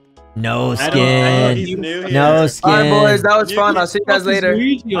 bruh. No I skin. don't- He's new here. No skin. All right, boys. That was fun. I'll see you guys later.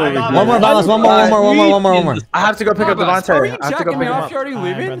 I'm not- One more, Babas. One more. I have to go pick up Babas, Devontae. are you I have to go checking pick me him off? up. You already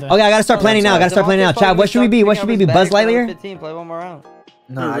Alright, leaving? brother. Okay, I gotta start planning now. I gotta start planning now. Chad, what should we be? What should we be? Buzz Lightyear? 15, play one more round.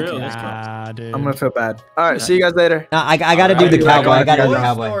 No, I For real? can't. Nah, dude. I'm gonna feel bad. All right, see you guys later. No, I gotta do the cowboy. I gotta do the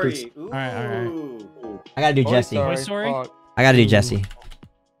cowboy. Story. Alright. Ooh. I gotta do Toy Jesse. Toy Story? Fuck. I gotta do Jesse.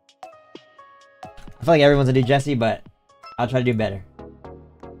 I feel like everyone's gonna do Jesse, but I'll try to do better.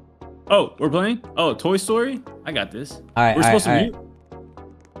 Oh, we're playing? Oh, Toy Story? I got this. All right, We're all right, supposed all to right.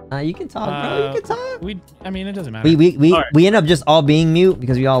 mute? You can talk, bro. You can talk. I mean, it doesn't matter. We Alright. we end up just all being mute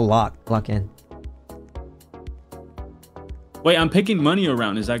because we all lock in. Wait, I'm picking money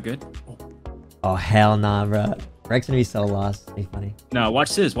around. Is that good? Oh hell nah, bro. Rex gonna be so lost. It's funny. No,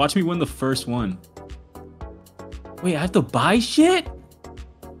 watch this. Watch me win the first one. Wait, I have to buy shit?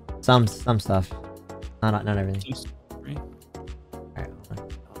 Some stuff. Not everything. Right. Alright, hold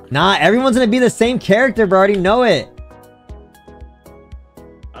on. Nah, everyone's gonna be the same character, bro. I already know it.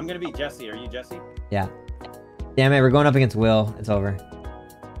 I'm gonna be Jesse. Are you Jesse? Yeah. Damn it, we're going up against Will. It's over.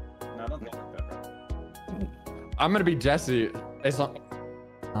 No, I don't think like that, bro. I'm gonna be Jesse. It's not.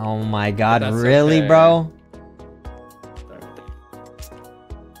 Oh my god, That's really, okay. bro?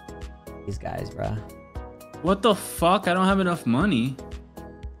 These guys, bro. What the fuck? I don't have enough money.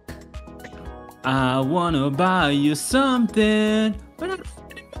 I wanna buy you something. But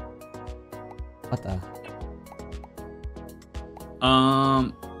What the?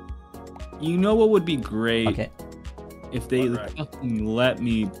 you know what would be great Okay. if they What, right? fucking let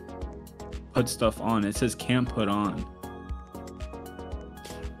me put stuff on. It says can't put on.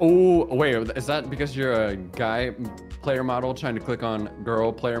 Oh, wait. Is that because you're a guy player model trying to click on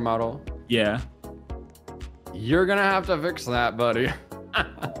girl player model? Yeah. You're gonna have to fix that, buddy.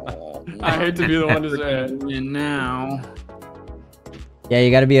 I hate to be the one to say it. And now. Yeah,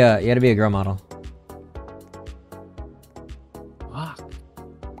 you gotta be a girl model. Fuck.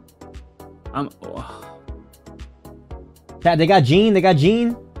 Oh. Chat, they got Gene.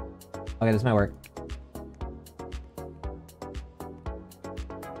 Okay, this might work.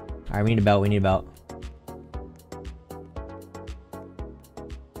 Alright, we need a belt.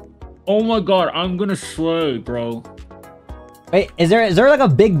 Oh my god, I'm gonna slay, bro. Wait, is there like a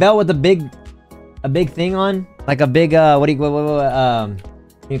big belt with a big thing on? Like a big what do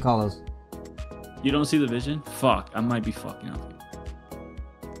you call those? You don't see the vision? Fuck, I might be fucking up.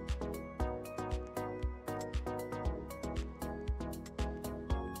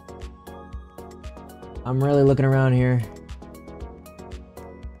 I'm really looking around here.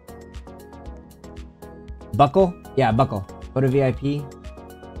 Buckle? Yeah, buckle. Go to VIP.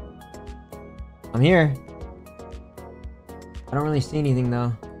 I'm here. I don't really see anything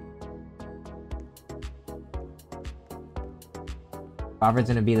though. Crawford's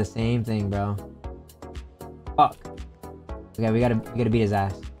gonna be the same thing, bro. Fuck. Okay, we gotta beat his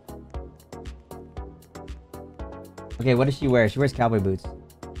ass. Okay, what does she wear? She wears cowboy boots.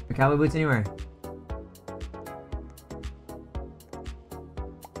 Are cowboy boots anywhere?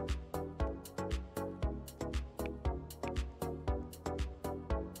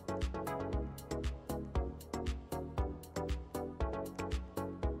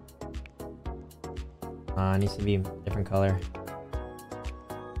 It needs to be a different color.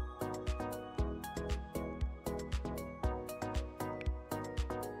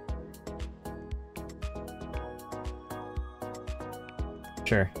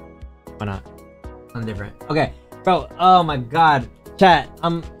 Sure. Why not? I'm different. Okay, bro. Oh my god. Chat.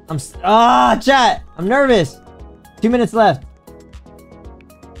 Chat. I'm nervous. 2 minutes left.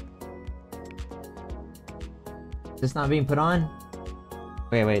 this not being put on?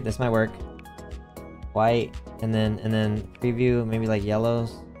 Okay, wait, this might work. White, and then preview, maybe like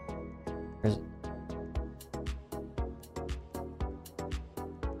yellows. Where's...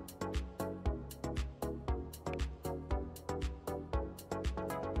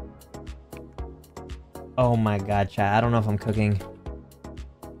 Oh my god, chat. I don't know if I'm cooking.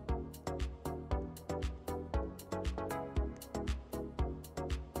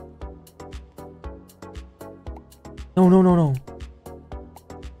 No.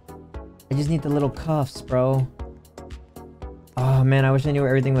 I just need the little cuffs, bro. Oh man, I wish I knew where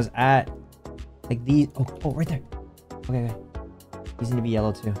everything was at. Like these. Oh, right there. Okay. These need to be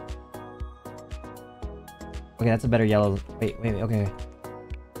yellow too. Okay, that's a better yellow. Wait. Okay.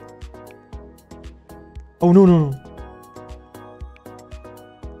 Oh no.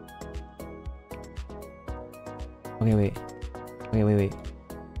 Okay, wait. Okay,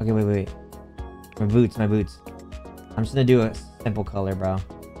 wait. My boots. I'm just gonna do a simple color, bro.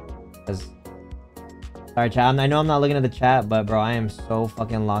 Cause... Sorry, chat. I know I'm not looking at the chat, but bro, I am so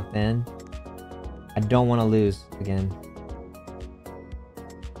fucking locked in. I don't want to lose again.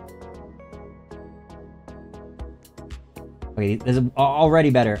 Okay, this is already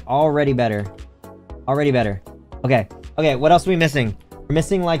better. Okay, what else are we missing? We're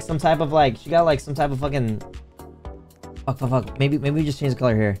missing like some type of like... She got like some type of fucking... Fuck. Maybe we just change the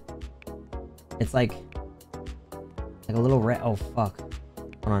color here. It's like a little red. Oh fuck.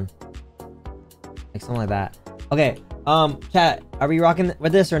 Hold on. Like something like that. Okay. Chat, are we rocking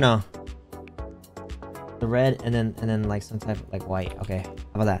with this or no? The red and then like some type of like white. Okay. How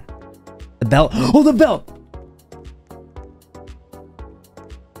about that? The belt. Oh, the belt.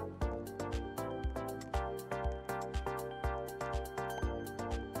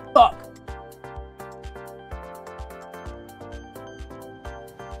 Fuck.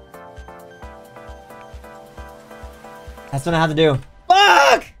 That's what I have to do.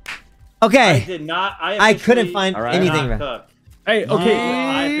 Fuck! Okay. I did not. I couldn't find anything. Cook. Hey, okay.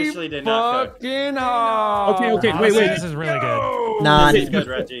 I officially did not cook. Fucking hell. Okay, Honestly, wait. This is really good. Nah, This is good,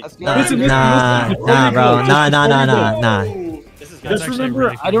 Reggie. nah, bro. Nah. This is good. Just actually remember,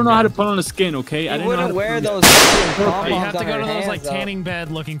 really I don't know how to fucking put on the skin, okay? I You didn't know how to wouldn't wear put on those fucking You pom-poms have to on go your to those like hands, though. tanning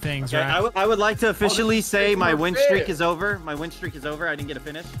bed looking things, Okay, right? I would like to officially say my win streak is over. My win streak is over. I didn't get a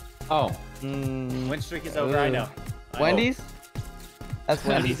finish. Oh. Win streak is over. I know. Wendy's? That's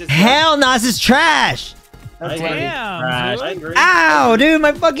Wendy's Wendy's. is Hell no, this is trash. I agree. Damn, I dude. agree. Ow, dude,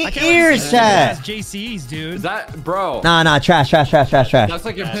 my fucking That's ears, chat. JC's, dude. Is that, bro? Nah, trash. That's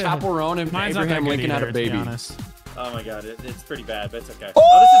like if Chaperone and Mine's not that Abraham good Lincoln had either, a to be baby. honest. Oh my god, it's pretty bad, but it's okay.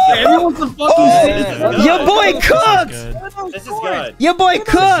 Oh, Everyone's a fucking Oh, your boy cooked. Good. This is good. Your boy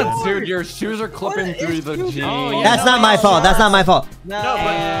cooked. Dude, your shoes are clipping through the jeans. Oh, yeah. That's not my fault. No,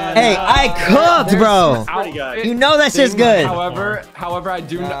 but Hey, I cooked, bro. pretty good. You know that shit's good. However, I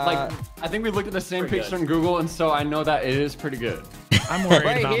do not like. I think we looked at the same Pretty picture good. on Google, and so I know that it is pretty good. I'm worried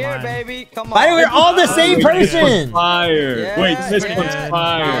Right about here, mine. baby. Come on. Why are we all the same person? fire. Yeah, Wait, this yeah, one's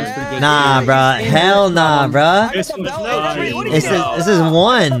fire. yeah. Nah, bro. Hell nah, bro. This one's What fire. do you This know? is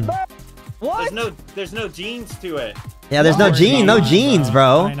one. What? There's no jeans to it. Yeah, there's no I'm worried about jeans, mine,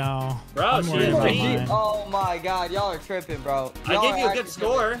 bro. I know. Bro, I'm she worried is about jeans. mine. Oh my god, y'all are tripping, bro. I Y'all gave are you a good actually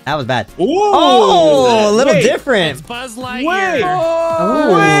score. That was bad. Ooh. Oh, a little Wait. different. It's Buzz Lightyear. Wait.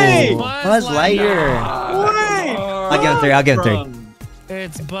 Ooh, Wait. Buzz Lightyear. Wait. I'll give him 3. I'll give him 3.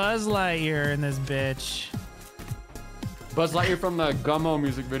 It's Buzz Lightyear in this bitch. Buzz Lightyear from the Gummo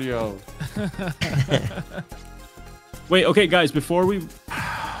music video. Wait, okay, guys, before we...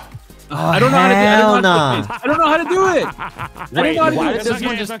 Oh, I don't know how to do it. hell nah. I don't know how to do it. I don't know how to why do did it. this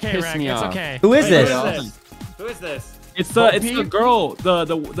one just okay, piss Rick, me it's off? okay. Who is Who this? is this? Who is this? It's Bo the Peep? girl,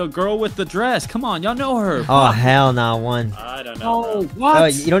 the girl with the dress. Come on, y'all know her. Oh, hell nah, one. I don't know. Oh, bro. what? Oh,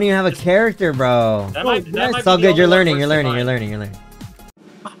 you don't even have a character, bro. That might It's be all the good. You're only learning. one You're worse learning. than You're mine. learning.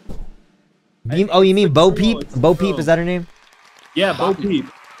 You're learning. Oh, you mean Bo Peep? Bo Peep, Yeah, Bo Peep.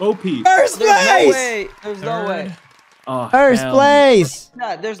 Bo Peep. First There's no place. way. There's no way. Oh, First hell. place.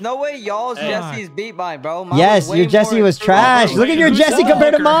 Yeah, there's no way y'all's Hey. Jesse's beat mine, bro. Mine Yes, way your Jesse more was improved. trash. Look at your Who's Jesse that?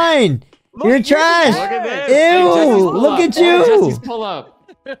 compared to mine. You're Look trash. at this. Ew, look at you. Jesse's pull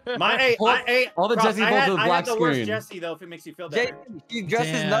up. All the Jesse I pulled to the had black the worst screen. Jesse though, if it makes you feel Jay, better. she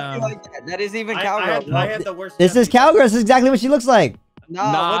dresses Damn. nothing like that. That isn't even I cowgirl. had the worst. This is Jesse. cowgirl. This is exactly what she looks like.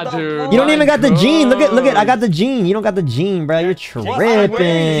 Nah, what the dude. fuck? You don't even got the My gene. Look at. I God. got the gene. You don't got the gene, bro. You're What? What? I'm wearing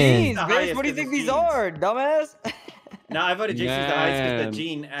tripping. jeans, The bitch. highest What do you is think his these jeans. are, dumbass? No, I voted JC's the highest because Man. the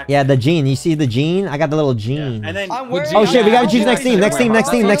gene. Yeah, the gene. You see the gene? I got the little gene. And then I'm Would wearing. you- Oh shit, we gotta choose Yeah, next team. Next team. Next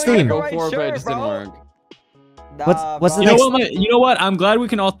team. Next team. Go for it, but it just didn't work. What's the You know next? what? You know what? I'm glad we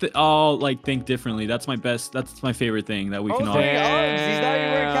can all like think differently. That's my best. That's my favorite thing that we Bro's can all. wearing Uggs. He's not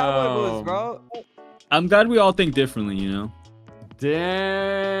even wearing cowboy boots, bro. I'm glad we all think differently. You know.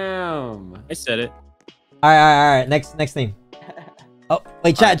 Damn. I said it. All right. Next thing. Oh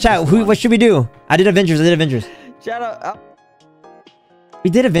wait, chat. What should we do? I did Avengers. Shout out. We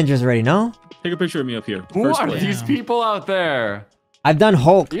did Avengers already, no? Take a picture of me up here. Who First are place. these people out there? I've done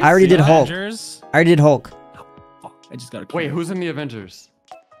Hulk. You I already see did Hulk. Avengers? I already did Hulk. Oh, I just got a. Wait, who's in the Avengers?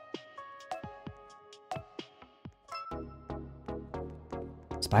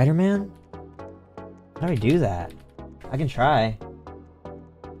 Spider-Man? How do I do that? I can try.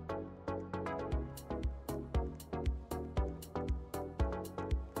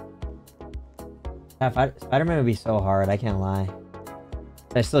 Yeah, Spider-Man would be so hard, I can't lie.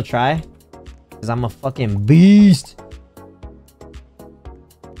 Should I still try? Because I'm a fucking beast.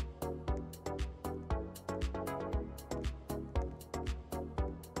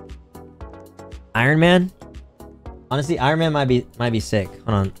 Iron Man? Honestly, Iron Man might be sick. Hold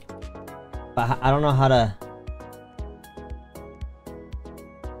on. But I don't know how to...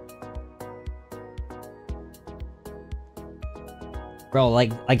 Bro,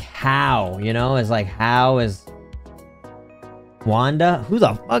 like how, you know? It's like, how is... Wanda? Who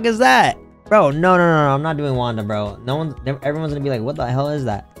the fuck is that? Bro, no, I'm not doing Wanda, bro. Everyone's gonna be like, what the hell is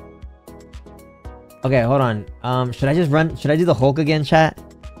that? Okay, hold on. Should I do the Hulk again, chat?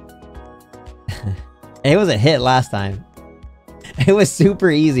 It was a hit last time. It was super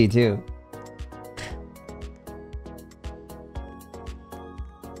easy, too.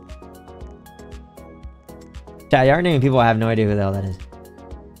 Chat, y'all are naming people I have no idea who the hell that is.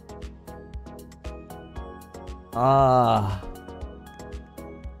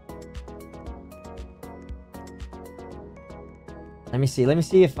 Let me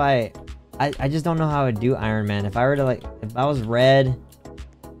see if I just don't know how I would do Iron Man. If I were to like, if I was red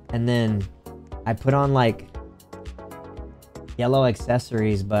and then I put on like yellow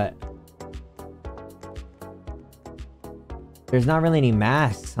accessories, but there's not really any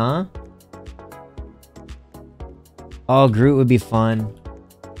masks, huh? Oh, Groot would be fun.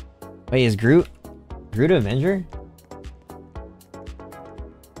 Wait, is Groot an Avenger?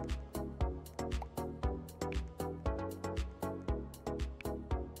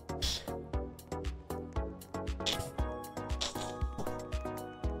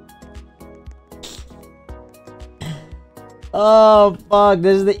 Oh, fuck.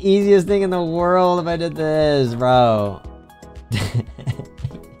 This is the easiest thing in the world if I did this, bro.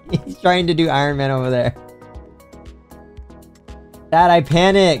 He's trying to do Iron Man over there. Dad, I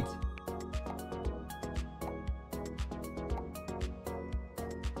panicked.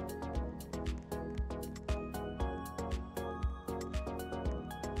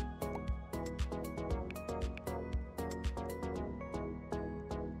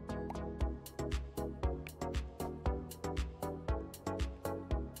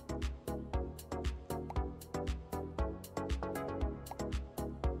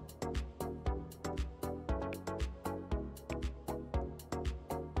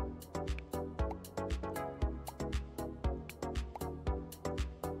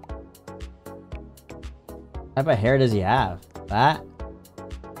 What type of hair does he have? That?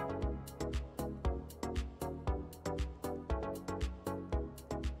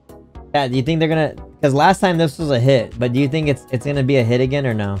 Yeah, do you think they're gonna... Because last time this was a hit, but do you think it's gonna be a hit again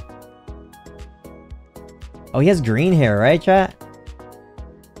or no? Oh, he has green hair, right, chat?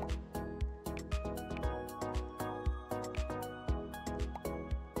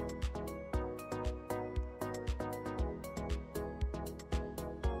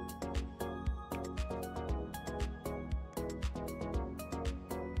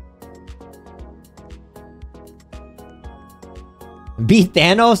 Beat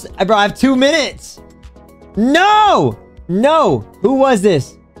Thanos? Bro, I have 2 minutes! No! No! Who was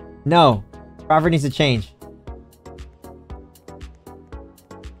this? No. Crawford needs to change.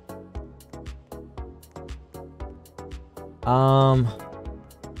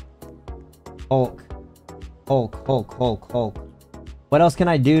 Hulk. What else can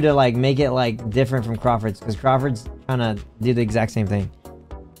I do to like make it like different from Crawford's? Because Crawford's trying to do the exact same thing.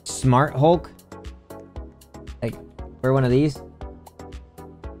 Smart Hulk? Like, wear one of these?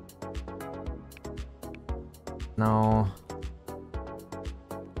 No.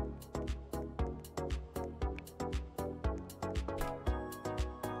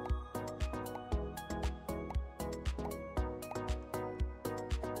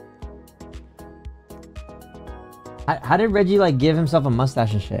 How did Reggie like give himself a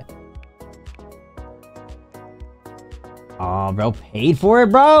mustache and shit? Oh, bro, paid for it,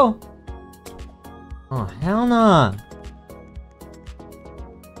 bro? Oh, hell nah.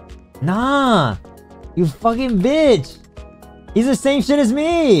 Nah. You fucking bitch. He's the same shit as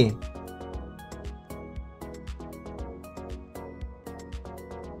me.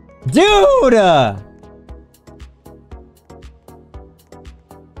 Dude!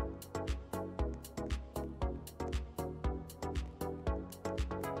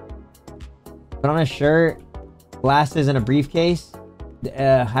 Put on a shirt, glasses, and a briefcase.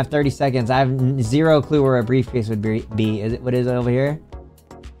 Have 30 seconds. I have zero clue where a briefcase would be. Is it? What is it over here?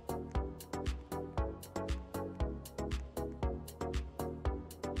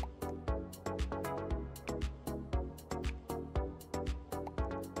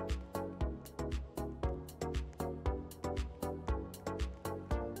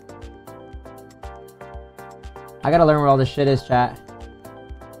 I gotta learn where all this shit is, chat.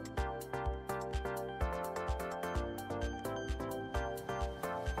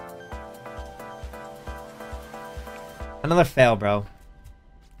 Another fail, bro.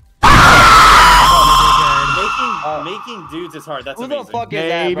 Making dudes is hard. That's Who amazing. the fuck is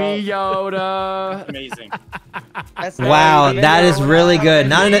that, bro? Baby Yoda. Amazing. That's Wow, Baby that is Yoda. really good.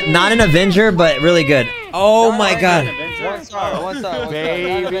 Not an Avenger, but really good. Oh my god. One star, one star.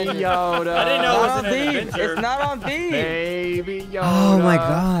 Baby Yoda. I didn't know it Not wasn't on an Thieves. Avenger. It's not on Thieves. Baby Yoda. Oh my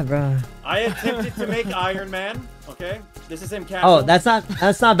god, bro. I attempted to make Iron Man. Okay, this is him. Casual. Oh, that's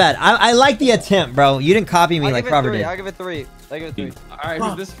not bad. I like the attempt, bro. You didn't copy me like Robert did. I'll give it 3. I'll give it 3. All right,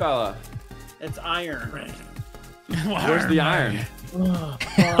 who's this fella? It's Iron Man. Where's the iron?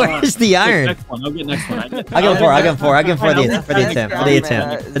 Where's the iron? Next one. I'll get next one. I'll give him 4. I'll give him 4. I'll give him 4 for the attempt. For the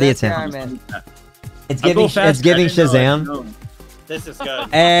attempt. For the attempt. It's giving Shazam. This is good.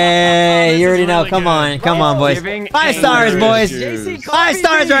 Hey, you already know. really Come good. on, boys. Giving 5 stars, anger boys. juice. 5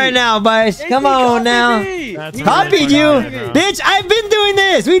 stars right now, boys. Come on now. That's Copied really you, funny, bro. bitch. I've been doing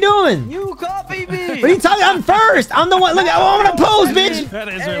this. What are you doing? You copied me. What are you talking? I'm first. I'm the one. Look, I want to pose, bitch. That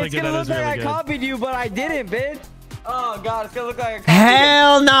is Hey, really it's good. gonna That look is like really I good. copied you, but I didn't, bitch. Oh god, it's gonna look like I copied you.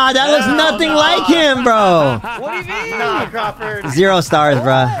 Hell nah. That looks Hell nothing nah. like him, bro. What do you mean? Nah, Crawford. 0 stars,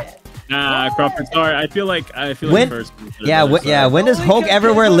 bro. Nah, Crawford. Sorry, I feel like When- first. Yeah, when does Hulk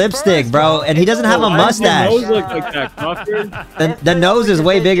ever wear lipstick, bro? And he doesn't have a mustache. Nose look like that, Crawford. The nose is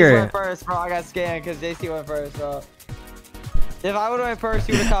way JC bigger. went first, bro. I got scanned because JC went first, bro. If I would have went first,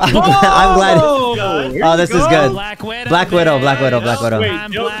 you would have I'm copied me. glad. I'm glad. Good. Oh, this is good. Black Widow. Black Widow, Black Widow, bitch. Black Widow. Wait,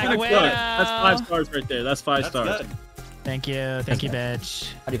 I'm Joe's Black gonna Widow. cook. That's 5 stars right there. That's 5 That's stars. good. Thank you, bitch.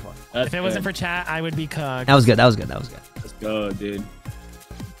 That's If it wasn't good. for chat, I would be cooked. That was good. That was good. That was good. Let's go, dude.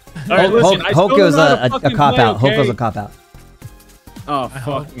 All right, Hulk, listen, I Hulk still was don't know how to a fucking cop play, out. Hulk okay? was a cop out. Oh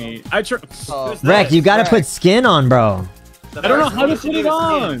hope- fuck me! I try. Oh, Who's Rec, this? you gotta Rec. put skin on, bro. The I don't know first how to one put should it do is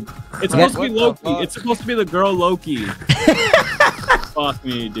on. It's Okay. supposed to be What the Loki. fuck? It's supposed to be the girl Loki. Fuck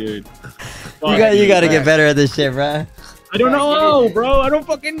me, dude. Fuck You me. gotta get better at this shit, bro. I don't know, bro. I don't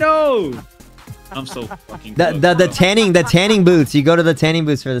fucking know. I'm so fucking. The tanning booths. You go to the tanning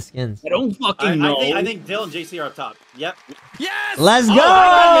booths for the skins. I don't fucking know. I think Dill and JC are up top. Yep. Yes. Let's go!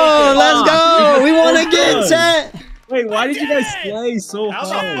 I Let's go! dude. We won again, chat. Wait, why did you guys play so How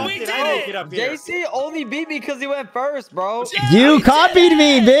the hard? fuck we did did I make it. it up here? JC only beat me because he went first, bro. You copied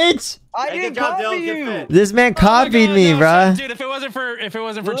me, bitch. I Hey, didn't good job, copy Dill. Good you. fit. This man copied me, bruh. Dude, if it wasn't for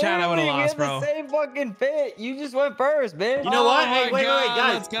chat, I would have Literally, lost, we had bro. the same fucking fit. You just went first, man. You know what? Oh Hey, my wait, God,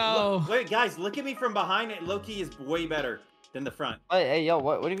 guys. let's go. Wait, guys, look at me from behind. Loki is way better than the front. Hey, yo,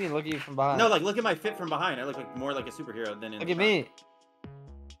 what do you mean? Look at you from behind. No, like look at my fit from behind. I look like more like a superhero than in look the at front. me.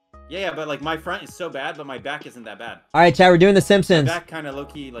 Yeah, but like my front is so bad, but my back isn't that bad. All right, chat. We're doing the My Simpsons. back kind of low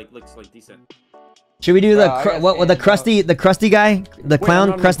key like looks like decent. Should we do Bro, I got the crusty guy, the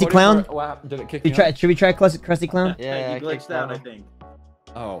clown, crusty clown? Did it kick Should we try crusty clown? Yeah, you glitched out, I think.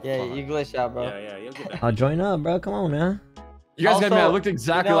 Oh. Yeah, fuck. you glitched out, bro. Yeah, you'll get back. I'll join up, bro. Come on now. You guys got me. I Also, looked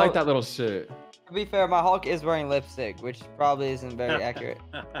exactly you know- like that little shit. To be fair, my Hulk is wearing lipstick, which probably isn't very accurate.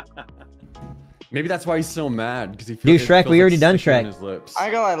 Maybe that's why he's so mad because he Dude, feels Shrek, we already done sticky in Shrek. his lips. I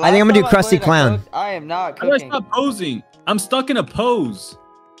ain't gonna lie, I think I'm gonna do last time Krusty played, I Clown. cooked. I am not How do I cooking. stop posing? I'm stuck in a pose.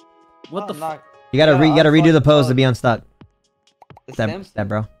 What the I'm fuck? not- You gotta redo the unfucking pose to fuck. be unstuck. The Step, Sims?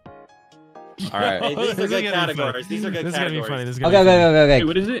 bro. All right. Hey, these are This is good gonna be funny. categories. These are good This is gonna be funny. categories. This is Okay, gonna be funny. okay. Hey,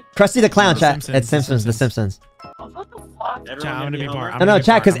 what is it? Krusty the Clown, The chat. Simpsons, It's Simpsons. The Simpsons. Everyone Chat, I'm gonna be Homer? bored. No, no,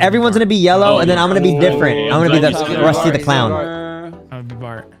 chat, because everyone's gonna be yellow, Oh, and then I'm gonna be different. I'm gonna be the Oh, Krusty the Bart, Clown. Bart. I'm gonna be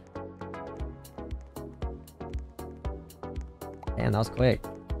Bart. Damn, that was quick.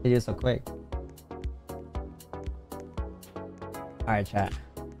 He did it so quick. Alright, chat.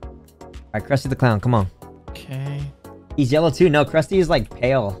 Alright, Krusty the Clown, come on. Okay. He's yellow too. No, Krusty is like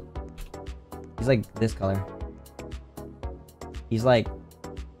pale. He's like this color. He's like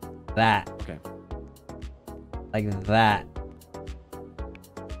that. Okay. Like that.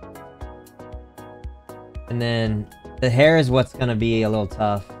 And then the hair is what's gonna be a little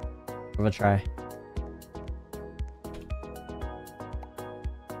tough. We'll try.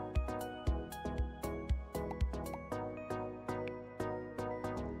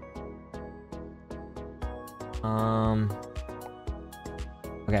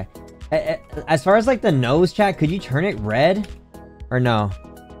 Okay. As far as like the nose, chat, could you turn it red? Or no?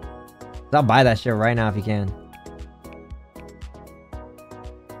 'Cause I'll buy that shit right now if you can.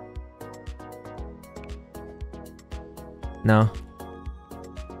 No?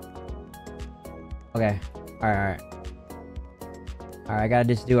 Okay. Alright. Alright, I gotta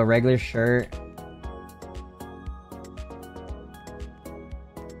just do a regular shirt.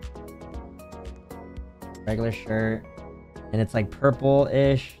 Regular shirt. And it's like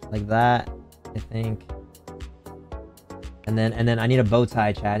purple-ish, like that, I think. And then I need a bow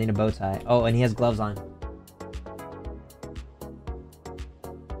tie, chat. I need a bow tie. Oh, and he has gloves on.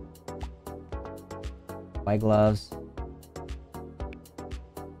 White gloves.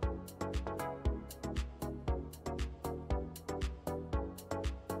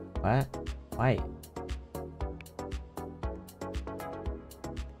 What? White.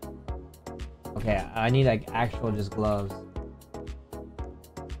 Okay, I need like actual just gloves.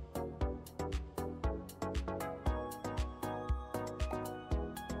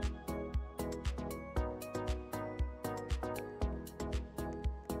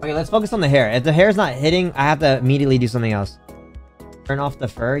 Okay, let's focus on the hair. If the hair's not hitting, I have to immediately do something else. Turn off the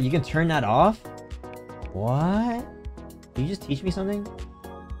fur. You can turn that off? What? Did you just teach me something?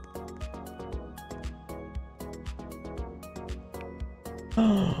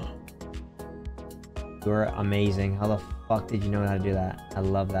 You're amazing. How the fuck did you know how to do that? I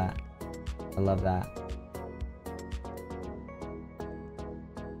love that. I love that.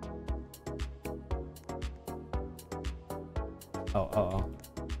 Oh.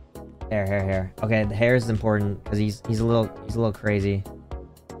 Hair. Okay, the hair is important because he's a little crazy.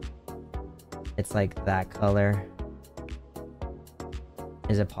 It's like that color.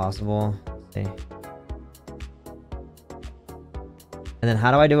 Is it possible? Let's see. And then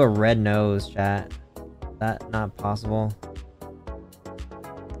how do I do a red nose, chat? Is that not possible?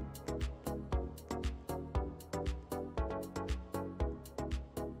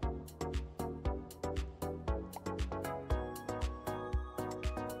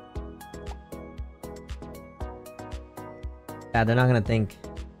 Yeah, they're not gonna think.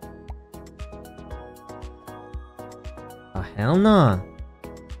 Oh, hell no.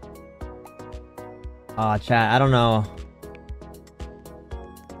 Oh, chat, I don't know.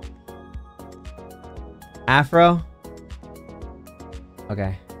 Afro?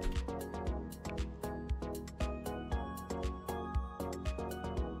 Okay.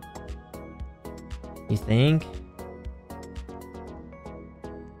 You think?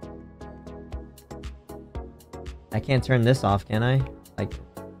 I can't turn this off, can I? Like,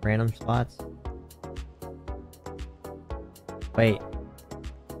 random spots? Wait.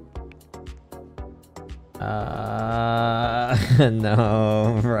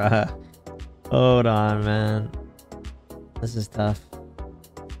 No, bruh. Hold on, man. This is tough.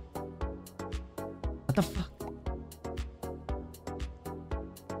 What the fuck?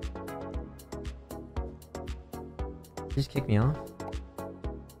 Just kick me off?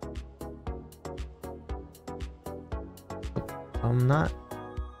 I'm not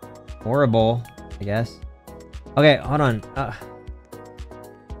horrible, I guess. Okay, hold on. I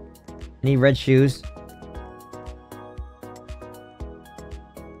need red shoes.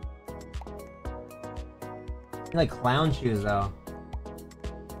 I need, like, clown shoes, though.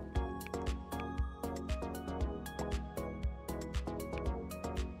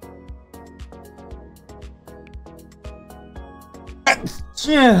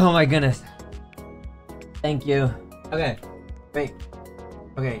 Oh my goodness. Thank you. Okay. Wait.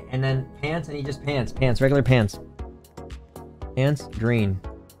 Okay, and then pants, I need just pants. Pants, regular pants. Pants, green.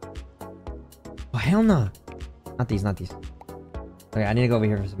 Oh, hell no. Not these, not these. Okay, I need to go over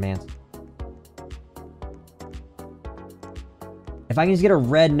here for some pants. If I can just get a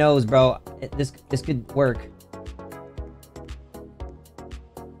red nose, bro, this could work.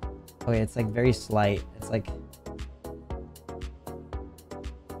 Okay, it's like very slight. It's like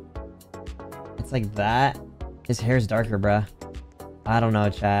that. His hair's darker, bruh. I don't know,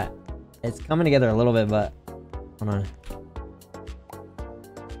 chat. It's coming together a little bit, but hold on.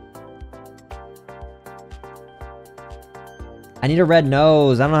 I need a red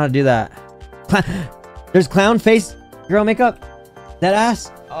nose. I don't know how to do that. There's clown face girl makeup. That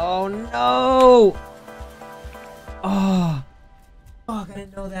ass. Oh no. Oh. Fuck, I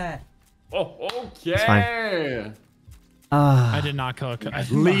didn't know that. Oh, It's fine. okay. I did not cook.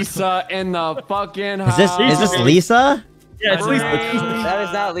 Lisa in the fucking house. Is this Lisa? Yeah, it's Lisa. That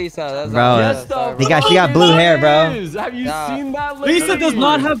is not Lisa. That's Bro, not Yes, Lisa. the She got blue hair, bro. is. Have you Nah. seen that lady? Lisa does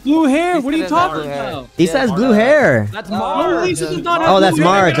not have blue hair. What are you Lisa does not talking have blue hair. about? Lisa has blue hair. That's No, Marge. Lisa does not have Oh, blue that's hair.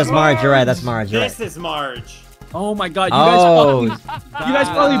 Marge. That's Marge. You're right. That's Marge. You're This right. is Marge. Oh my god, Oh, you guys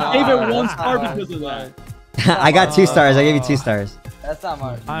probably gave it 1 star because of that. I got 2 stars. I gave you 2 stars. That's not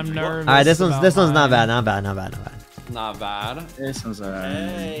Marge. I'm nervous. All right, this one's about not bad. mine. Not bad. Not bad. Not bad. Not bad. This one's alright.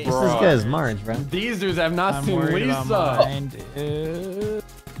 Hey. This is Bro. good as Marge, bro. These dudes have not I'm seen worried about Lisa. mine, dude.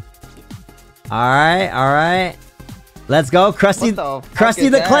 All right. All right. Let's go, Krusty. What the fuck Krusty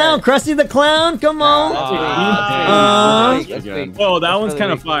is the that? Clown. Krusty the Clown. Come on. That's weak. Oh, that one's really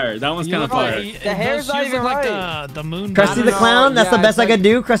kind of weak. fire. That one's You kind of look like- fire. it The hair's does- not she even look like right. the moon. Krusty the know. Clown. That's the Yeah, best I it's could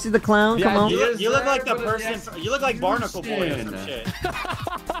do. Krusty the Clown. Yeah, Come on. You look like the But person. yes, You look like Barnacle Boy or some shit.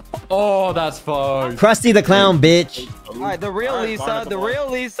 Oh, that's fucked. Krusty the Clown, bitch. All right, the real All right, Lisa. Barnacle The Boy. real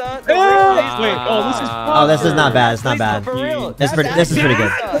Lisa. Hey, The real Lisa. wait, oh, this is Oh, this is not bad. It's not Lisa, bad. For real. This is pretty- this is That's pretty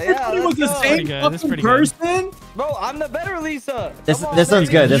good. Lisa. Yeah, It was the let's go. same Pretty good, that's fucking pretty good. person? Bro, I'm the better Lisa. This Come on, one's baby.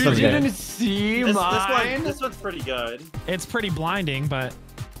 good. This You one's good. didn't see This mine. one's pretty good. It's pretty blinding, but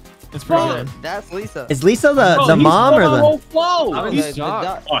it's pretty Bro, good. that's Lisa. Is Lisa Bro, the he's mom or got a the? whole flow. I was He's-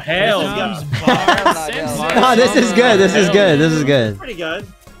 shocked. Oh, hell This is no. good. Oh, this is good. This is good. This is good. Pretty good.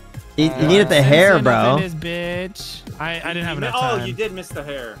 You needed the hair, bro. This bitch. I didn't have enough Oh, time. you did miss the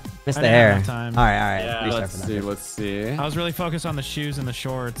hair. Missed I the didn't have hair. enough time. All right, all right. Yeah. Restart Let's for that. see. Let's see. I was really focused on the shoes and the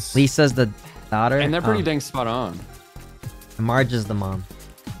shorts. Lisa's the daughter. And they're pretty Oh, dang spot on. Marge is the mom.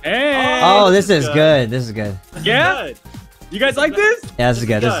 Hey. Oh, this is good. This is good. Yeah? Good. You guys like this? Yeah, this is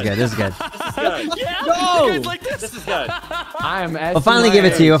good. This is good. This is good. This is good. Go! This is good. I am. We'll finally give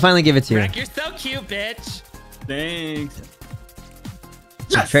it to you. We'll finally give it to you. You're so cute, bitch. Thanks.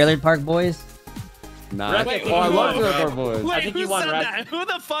 The Trailer Park Boys. Nice. Wreck-It, Oh, I you love won, Trailer Wreck. Park Boys. Wait, think who you won, said Rex. that? Who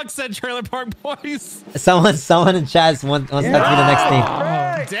the fuck said Trailer Park Boys? Someone in chat wants that to be the next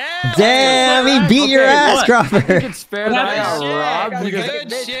thing. Damn. Damn, he beat your Okay, ass, what? I think Crawford. it's fair that I got Shit, robbed because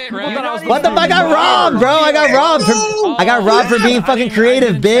good shit, people right? thought I was What the fuck? I got robbed, bro. I got robbed for. I got robbed for being fucking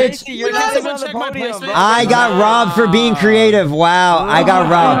creative, bitch. You're Can not someone on the check my podium, placement? bro. I got robbed for being creative. Wow, I got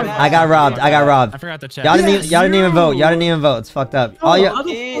robbed. I got robbed. I got I robbed. forgot to check. Y'all didn't even vote. Y'all didn't even vote. It's fucked up. All you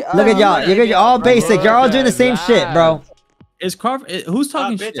look at y'all. You're all basic. You're all doing the same shit, bro. Is Crawford? Who's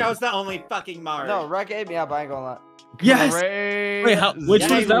talking Bitch, shit? I was the only fucking Marge. No, Wreck ate me up. I ain't gonna lie. Yes. Great. Wait, how- which Yeah,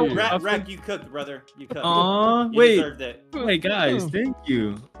 one's that one? Wreck, you cooked, brother. You cooked. Aw, You wait. deserved it. Hey guys, thank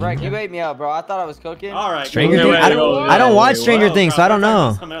you. Wreck, you ate me up, bro. I thought I was cooking. All right. Stranger Wait, Things. wait, I don't watch wait, Stranger whoa, Things, so I don't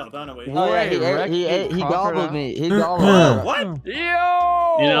know. Oh yeah, he Wreck-It he Crawford gobbled out. me. He gobbled me. What?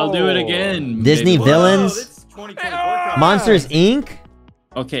 Yo. And I'll do it again. Disney maybe. villains. It's 2024. Monsters Inc.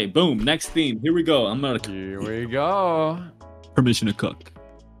 Okay, boom. Next theme. Here we go. I'm gonna Here we go. permission to cook.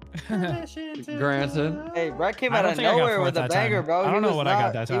 Granted. Hey, Wreck came I out don't of think I got nowhere fourth with a that banger, time. bro. I don't He know was what I got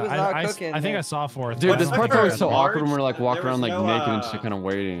not- that He time. was not cooking. I think I man. saw fourth. Dude, but this I don't part's think I always got so fourth. awkward when we're like walking There around was like no, naked and just kind of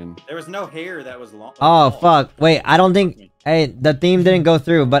waiting. There was no hair that was long. Oh fuck! Wait, I don't think. Hey, the theme didn't go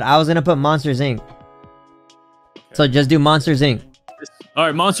through, but I was gonna put Monsters Inc. So just do Monsters Inc. All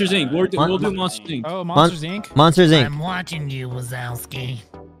right, Monsters Inc. We'll do Mon- Monsters Inc. Oh, Monsters Inc. Monsters Inc. I'm watching you, Wazowski.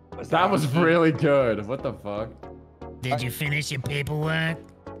 That was really good. What the fuck? Did you finish your paperwork?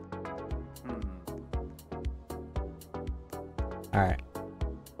 All right.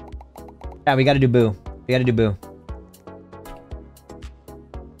 Yeah, we gotta do Boo. We gotta do Boo.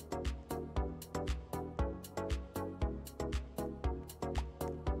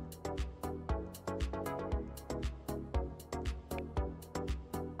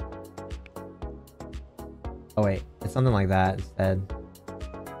 Oh wait, it's something like that instead.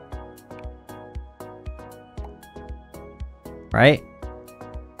 Right?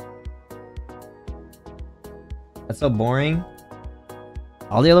 That's so boring.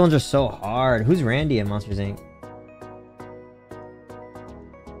 All the other ones are so hard. Who's Randy in Monsters Inc?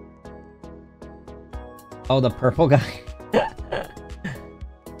 Oh, the purple guy.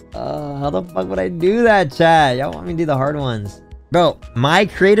 How the fuck would I do that, chat? Y'all want me to do the hard ones? Bro, my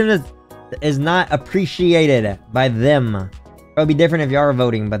creativeness is not appreciated by them. It would be different if y'all are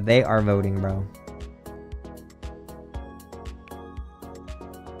voting, but they are voting, bro.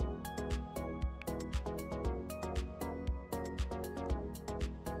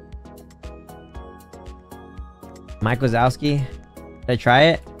 Mike Wazowski. Should I try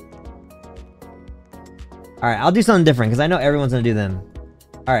it? Alright, I'll do something different because I know everyone's gonna do them.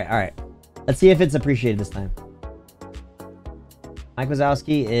 Alright. Let's see if it's appreciated this time. Mike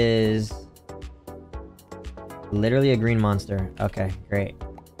Wazowski is literally a green monster. Okay, great.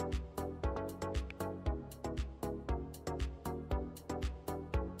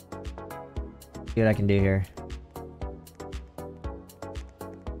 See what I can do here.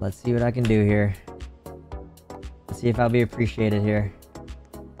 Let's see what I can do here. Let's see if I'll be appreciated here.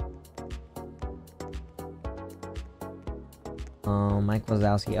 Oh, Mike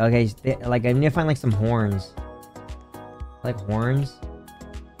Wazowski. Okay, like I need to find like some horns. Like horns?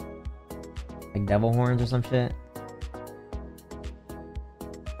 Like devil horns or some shit?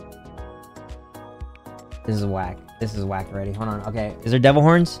 This is whack. This is whack already. Hold on. Okay, is there devil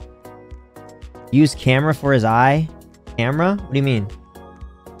horns? Use camera for his eye? Camera? What do you mean?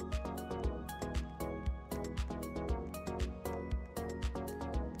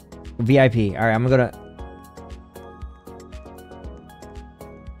 VIP. Alright, I'm gonna go to...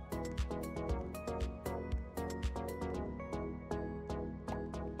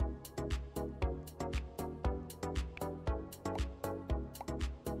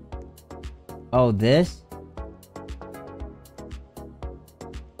 Oh, this?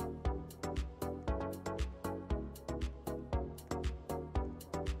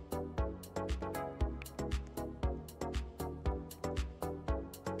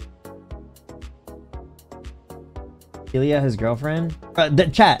 Ilya, his girlfriend? The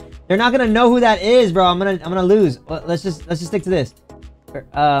chat. They're not gonna know who that is, bro. I'm gonna lose. Let's just stick to this.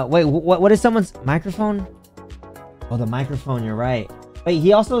 Wait, what is someone's microphone? Oh, the microphone. You're right. Wait,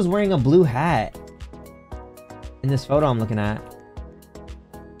 he also is wearing a blue hat in this photo I'm looking at.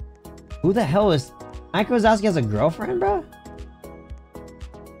 Who the hell is Mike Wazowski? Has a girlfriend, bro?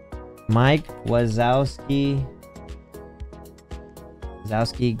 Mike Wazowski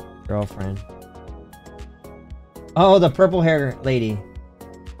girlfriend. Oh, the purple hair lady.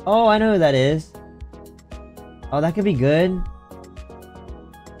 Oh, I know who that is. Oh, that could be good.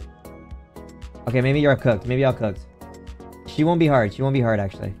 Okay, maybe you're cooked. Maybe y'all cooked. She won't be hard. She won't be hard,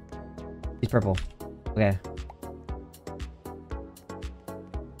 actually. She's purple. Okay.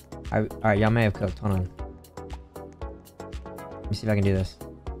 Alright, y'all may have cooked. Hold on. Let me see if I can do this.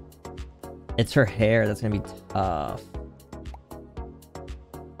 It's her hair. That's gonna be tough.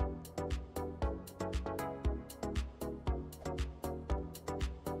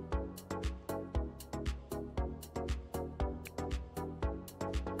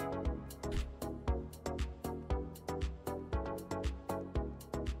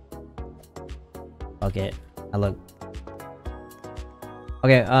 Okay, I look.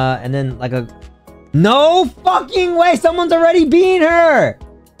 Okay, and then like a... No fucking way! Someone's already beating her!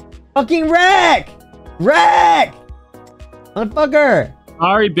 Fucking wreck! Wreck! Motherfucker!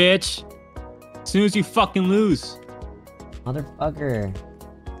 Sorry, bitch. As soon as you fucking lose. Motherfucker.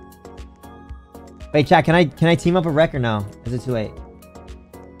 Wait, chat, can I team up a wreck or no? Is it too late?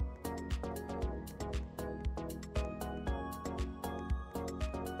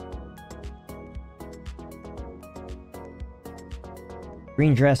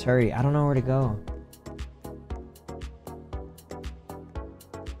 Green dress, hurry. I don't know where to go.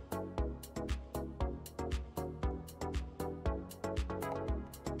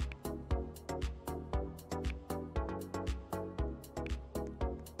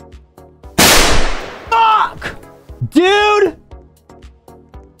 Fuck! Dude!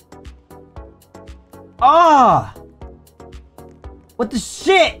 Ah! What the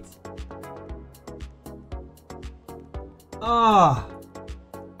shit? Ah!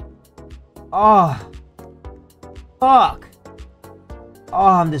 Oh, fuck. Oh,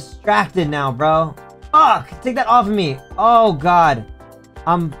 I'm distracted now, bro. Fuck, take that off of me. Oh, God.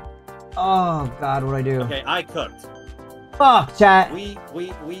 Oh, God, what do I do? Okay, I cooked. Fuck, chat. We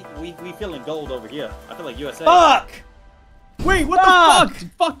feeling gold over here. I feel like USA. Fuck! Wait, what Fuck! the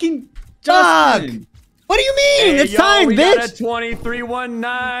fuck? Fucking Fuck! Justin. What do you mean? Hey, It's yo, time, we bitch! got a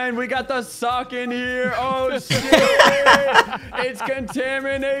 2319. We got the sock in here. Oh, shit. It's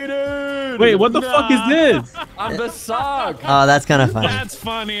contaminated. Wait, what the fuck is this? I'm the sock. Oh, that's kind of funny. That's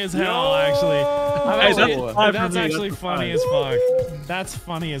funny as hell, actually. That's actually funny as fuck. That's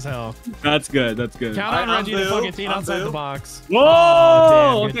funny as hell. That's good. That's good. Count on I'm Reggie to Boo. fucking eat I'm outside Boo. the box. Whoa!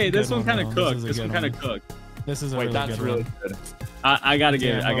 Oh, damn, okay, good this one kind one, of though. cooked. This one kind of cooked. This is a Wait, really that's good really one. good. I gotta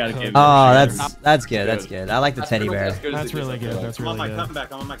give it. I gotta give it. Oh, that's good. That's good. I like the teddy bear. That's really good. That's I'm on really my good.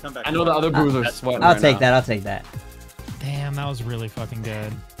 comeback. I'm on my comeback. I know the other boos are sweating. I'll right take now. that. I'll take that. Damn, that was really fucking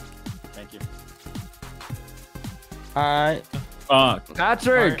good. Thank you. Alright. Fuck.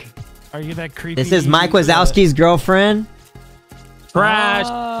 Patrick. Are you that creepy? This is Mike Wazowski's girlfriend. Trash.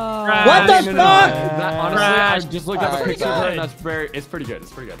 What the No, no, no. fuck? That, honestly, Trash. I just looked up a Alright, picture of her, sorry. and that's it's pretty good.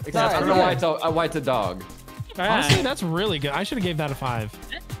 It's pretty good. Except Sorry, I don't know why sorry. why it's a dog. Honestly, that's really good. I should have gave that a 5.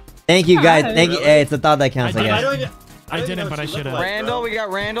 Thank you, guys. Thank you. Hey, it's the thought that counts, I I I guess. don't even. I didn't, but I should have. Randall, we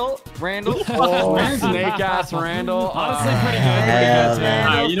got Randall. Randall. Oh, snake ass Randall. Honestly, pretty good. Hell Pretty good, yeah. man.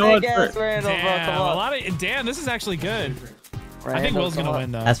 Alright, you know what? Snake ass Randall, bro. Damn, Come a on. lot of damn. This is actually good. I think Randall, Will's gonna come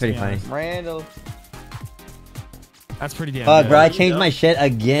win though. That's pretty to be funny. honest. Randall. That's pretty damn Fuck, good. bro, I changed my shit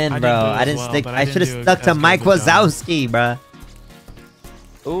again, I did bro. boo I as didn't well, stick. but I I should have didn't do stuck to as good Mike of a job. Wazowski, bro.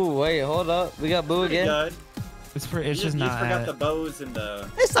 Ooh, wait, hold up. We got Boo again. Good. It's You just not. forgot the bows and the.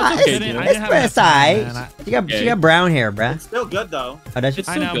 It's okay, alright. dude. I didn't have enough It's time, alright. man. She got brown hair, bruh. It's still good though. Oh, that's It's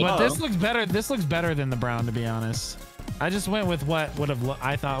I still know, good. but though. this looks better. This looks better than the brown, to be honest. I just went with what would have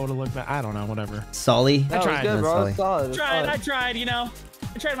I thought would have looked better. I don't know, whatever. Sully. That was tried. good, bro. That's It's solid. It's solid. I tried, you know.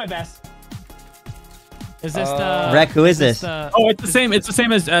 I tried my best. Is this Rec, who is this? Oh, it's the same. It's the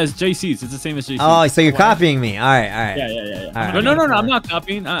same as JC's. It's the same as JC's. Oh, so you're What? copying me. Alright, alright. Yeah. Alright. No, I'm not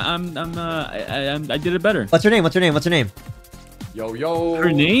copying. I did it better. What's her name? What's her name? What's her name? Yo.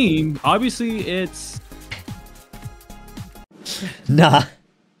 Her name, obviously, it's. Nah.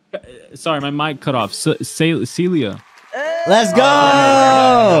 Sorry, my mic cut off. Celia. Let's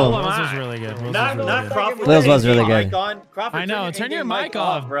go! Will's was really good. Will's was Not really good. Crawford. Will's was really good. I know, turn your mic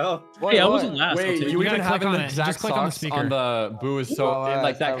off. bro. Hey, I wasn't last. I'll Wait, take you it. even gotta click having on the it. exact Just click on the socks speaker. on the boo is so Oh,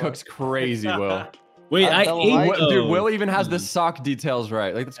 like that alright. cooks crazy, Will. Wait, I don't ate like Dude, those. Will even has the sock details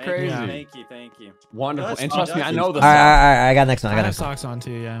right. Like that's crazy. Yeah. Thank you. Wonderful. That's And trust me, I know the Alright, socks. alright, I got next one. I I got have next one. socks on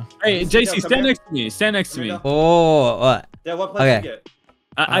too, yeah. Hey, JC, stand next to me. Stand next to me. Here we Oh, what? Yeah, what place Okay. did you get?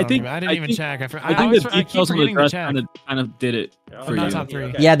 I think I didn't even check. I think always- the I keep details of the forgetting to dress check. kind of did it Yeah, for I'm not you. top three.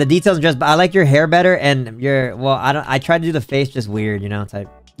 Okay. Yeah, the details are just. I like your hair better, and your. Well, I don't. I tried to do the face just weird, you know, type.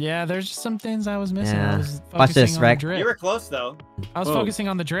 Yeah, there's just some things I was missing. Yeah. I was Watch this, focusing on Rec. the drip. You were close though. I was Whoa. focusing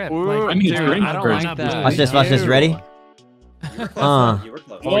on the drip. Ooh, I mean, dude, drink I don't first. like that. Watch this. Watch this. Ew. Ready? You were close. Uh. You were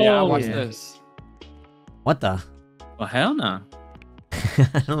close. Oh yeah, Oh, watch yeah. this. What the? Well, hell no. I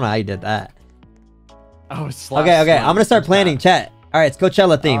don't know how you did that. Oh, it's Okay, I'm gonna start planning. Chat. All right, it's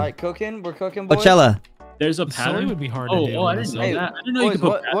Coachella theme. All right, cooking. We're cooking, boys. Coachella. There's a Sully pattern. would be hard to Oh, do. oh, I didn't know honestly. that. I didn't know you Boys, could put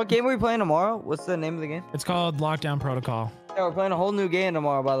what pattern. game are we playing tomorrow? What's the name of the game? It's called Lockdown Protocol. Yeah, we're playing a whole new game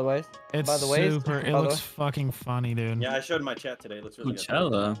tomorrow, by the way. It's By the way, super. It by the looks way. fucking funny, dude. Yeah, I showed my chat today. It looks really good.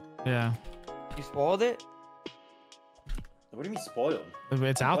 Coachella. Yeah. You spoiled it? What do you mean spoiled?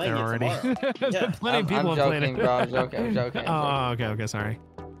 It's out there playing it already. tomorrow. Yeah. Plenty of people I'm have played joking, it. bro. I'm joking. I'm joking. Oh, okay, sorry.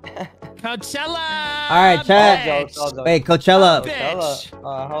 Coachella. All right, chat. bitch! Wait, Coachella. Bitch.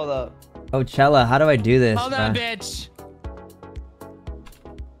 Hold up. Coachella. How do I do this? Hold on, bruh? bitch.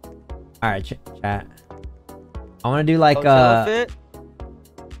 All right, chat. I want to do like Coachella fit?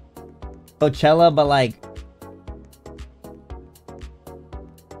 Coachella, but like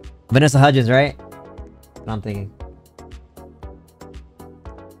Vanessa Hudgens, right? That's what I'm thinking.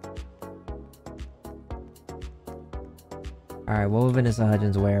 All right, what would Vanessa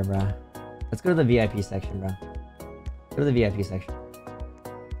Hudgens wear, bruh? Let's go to the VIP section, bro. Go to the VIP section.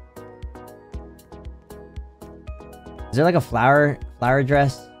 Is there like a flower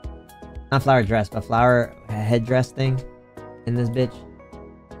dress? Not flower dress, but flower headdress thing in this bitch?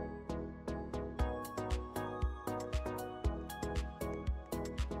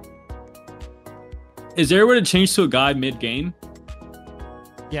 Is there a way to change to a guy mid-game?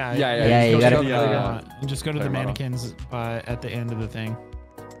 Yeah, Yeah, you just gotta- go to the, Yeah. you just go to the Play model. mannequins at the end of the thing.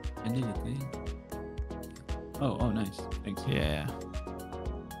 Oh, nice. Thanks. Yeah.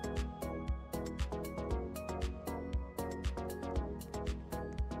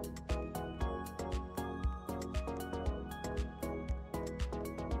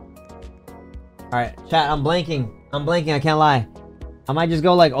 All right, chat. I'm blanking. I can't lie. I might just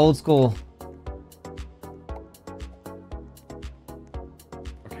go like old school.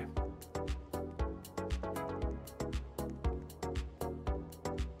 Okay.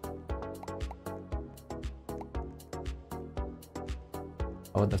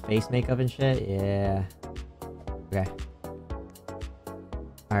 Oh, with the face makeup and shit? Yeah. Okay.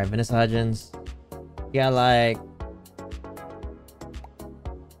 Alright, Vanessa Hudgens. You got like...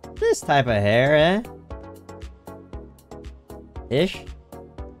 this type of hair, eh? Ish.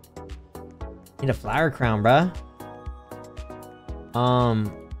 Need a flower crown, bruh.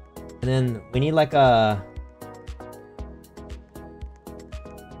 And then we need like a...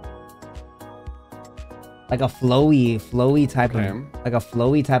 like a flowy type Okay. of, like a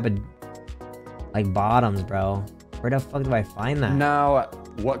flowy type of, like bottoms, bro. Where the fuck do I find that? Now,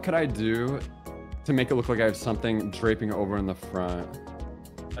 what could I do to make it look like I have something draping over in the front?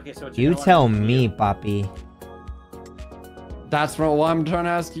 Okay, so what You know tell what I need to me, do? Poppy. That's what I'm trying to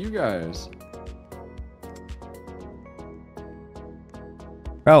ask you guys.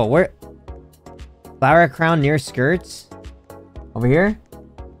 Bro, where? Flower crown near skirts? Over here?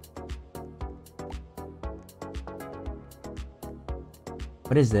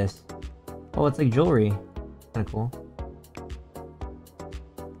 What is this? Oh, it's like jewelry. Kind of cool.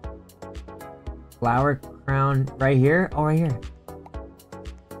 Flower crown right here. Oh, right here.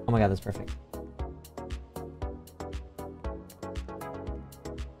 Oh my god, that's perfect.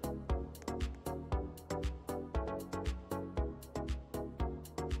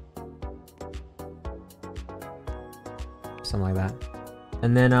 Something like that.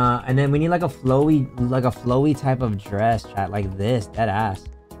 And then we need like a flowy type of dress, chat, like this, that ass.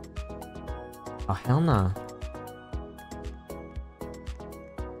 Oh hell nah.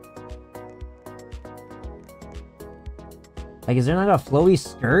 Like, is there not a flowy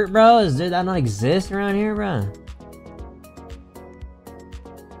skirt, bro? Is there that not exist around here, bro?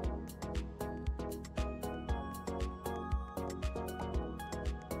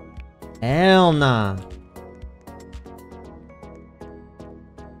 Hell nah.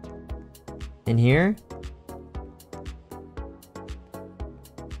 In here?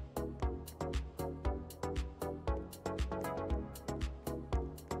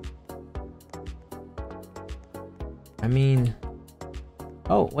 I mean,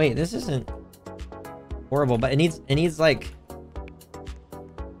 oh wait, this isn't horrible, but it needs like,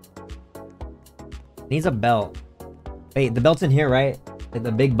 it needs a belt. Wait, the belt's in here, right? Like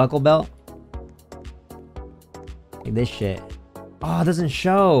the big buckle belt? Like this shit. Oh, it doesn't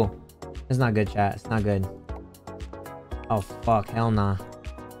show. It's not good, chat. It's not good. Oh fuck, hell nah.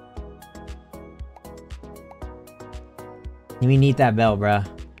 We need that belt, bruh.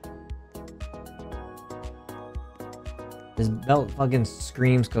 This belt fucking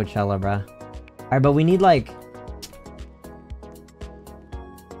screams Coachella, bruh. Alright, but we need like...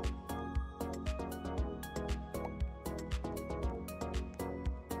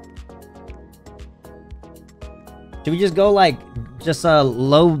 Should we just go like just a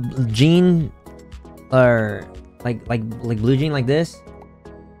low jean or like blue jean like this?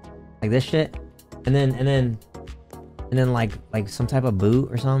 Like this shit? And then like some type of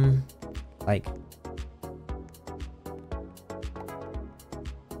boot or something? Like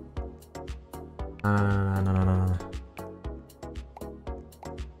no.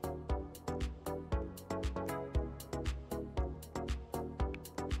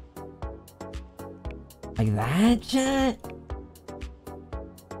 Like that, chat?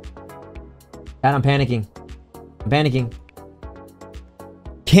 Chat, I'm panicking. I'm panicking.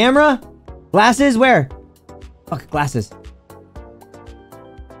 Camera? Glasses? Where? Fuck, glasses.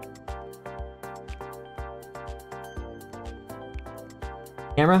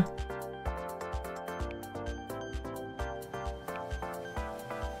 Camera?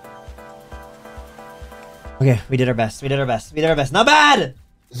 Okay, we did our best. We did our best. We did our best. Not bad!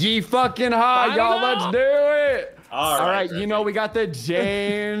 Ye fucking high, y'all. Let's do it. All right, perfect. you know we got the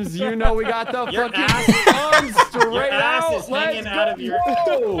James. You know we got the Your fucking ass- arms straight your ass out. is hanging Let's out of your-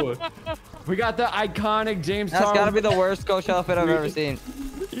 go. We got the iconic James. That's Charles. gotta be the worst coach outfit I've ever seen.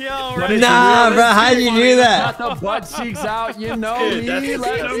 Yo, Nah, bro, how'd you do that? Got the butt cheeks out. You know Dude, that's me.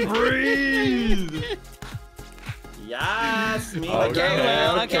 Let disgusting. them breathe. Yes, me. Okay,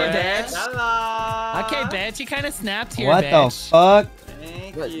 well, okay, bitch. Hello. Okay, bitch, you kind of snapped here, What the bitch. fuck?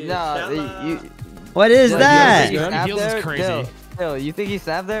 Thank But you. no, Stella. you. What is Like, that? You think he Good. snapped Heels is there? crazy. Dill, you think he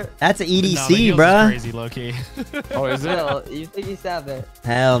snapped there? That's an No, the EDC, heels is bruh. Crazy, low-key. Oh, is it? Dill, you think he snapped there?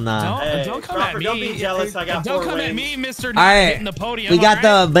 Hell nah. Hey, Don't come Crawford, at me. don't be jealous, I got Don't 4 come at wins. me, Mr. All Not right, hitting the podium. we got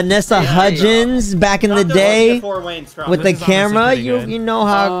all the Vanessa Yeah, Hudgens back in the Not the day 4 wins, Crawford. with the This is honestly camera. pretty You good. you know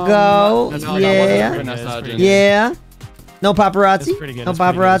how it No, goes. that wasn't Yeah, Vanessa Hudgens. yeah. No paparazzi. It's pretty good. No It's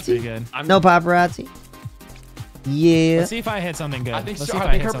pretty good. It's pretty paparazzi. good. No paparazzi. Yeah. Let's see if I hit something good. I think, Let's so, see if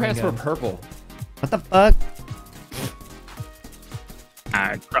I think hit her pants were something purple. What the fuck?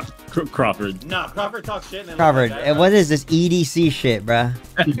 Alright, Crawford. No, Crawford talks shit. And Crawford, like that, what is this EDC shit, bruh?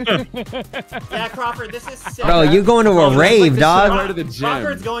 Yeah, Crawford, this is sick. Bro, you going to a Bro, rave, like dog? Go to the gym.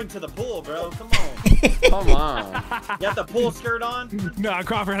 Crawford's going to the pool, bro. Come on. Come on. You got the pool skirt on? good. No,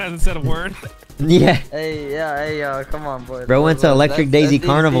 Crawford hasn't said a word. Yeah. Hey, yeah, hey, come on, boy. Bro went to Electric Daisy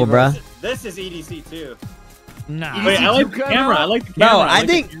Carnival, bruh. This is EDC too. Nah. Wait, I like the camera. I like the camera. Bro, I like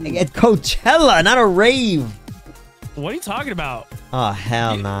the think camera. it's Coachella, not a rave. What are you talking about? Oh,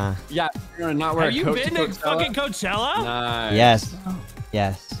 hell nah. Yeah, you're gonna not wear Have a you coat been to to fucking Coachella? Nice. Yes.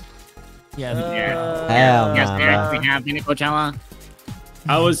 Yes. Yeah. Hell Yes, nah, Derek, bro. we have been to Coachella.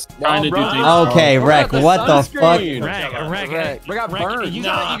 I was trying to do bro. things. Okay, Bro, Rec, the what the fuck? sunscreen. Rec, We got burned. you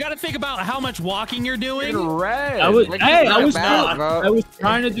gotta think about how much walking you're doing. Freaking red. I was, Like, hey, you I got was, bad, bro. I was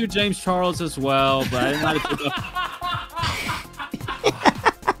trying to do James Charles as well, but I didn't know how to take off.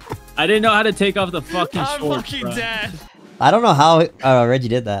 I didn't know how to take off the fucking I'm shorts. fucking bro. dead. I don't know how Reggie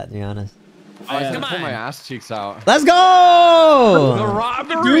did that, to be honest. I was Come gonna pull on. my ass cheeks out. Let's The go!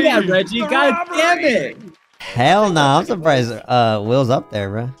 robbery. Do that, Reggie. God damn it. Hell no, I'm surprised Will's up there,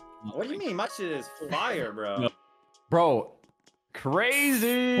 bro. What do you mean? My shit is fire, bro. Bro,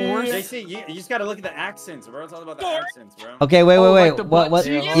 crazy. JC, you just gotta look at the accents, bro. It's all about the accents, bro. Okay, wait. Oh, like the What? butt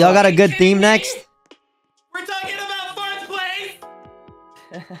cheeks? Y'all got a good theme next? We're talking about fourth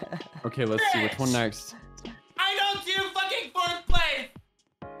place. Okay, let's see which one next. I don't do fucking fourth place.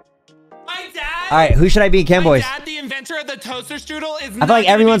 My dad. All right, who should I be, Cam My Boys? dad, the inventor of the toaster strudel, is. I feel like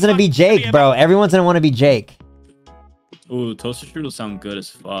everyone's gonna be Jake, bro. Everyone's gonna want to be Jake. Ooh, toaster strudel sound good as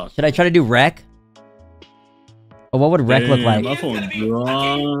fuck. Should I try to do Wreck? Or what would Wreck look like? My phone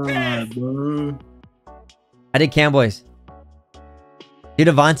dry, bro. I did Cam Boys. Do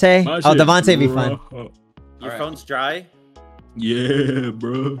Devontae? My Oh, shit Devontae would be fun. dry. Your phone's dry? Yeah,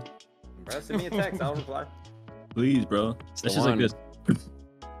 bro. Bro, send me a text. I'll reply. Please, bro. That's the just like one. this.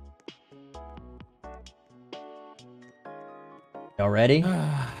 Y'all ready? Let's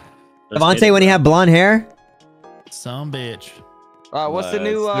Devontae, get it, when you bro. have blonde hair? Some bitch. What's the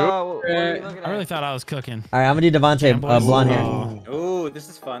new? Let's do What are you looking at? I really thought I was cooking. All right, I'm gonna do Devontae Boys. blonde hair. Oh. Ooh, this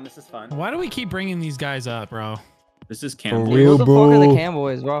is fun. This is fun. Why do we keep bringing these guys up, bro? This is For Cam. real, Who the fuck bro. are the Cam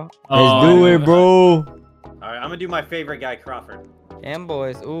Boys, bro? Let's do it, bro. All right, I'm gonna do my favorite guy, Crawford. Cam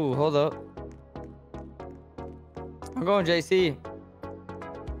Boys. Ooh, hold up. I'm going JC.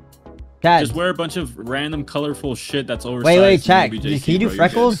 Chad, Just wear a bunch of random colorful shit that's oversized. wait, and Chad. maybe Can you do JC, bro,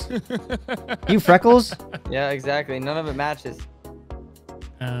 freckles? You freckles? Yeah, exactly. None of it matches.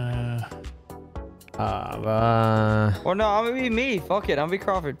 Or no, I'm gonna be me. Fuck it. I'm gonna be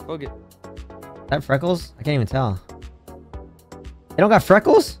Crawford. Fuck it. That freckles? I can't even tell. They don't got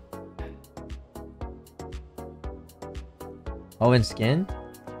freckles? Oh, in skin?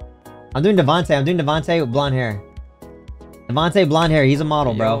 I'm doing Devontae. I'm doing Devontae with blonde hair. Devontae blonde hair. He's a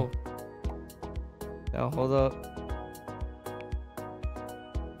model, bro. Yo, hold up.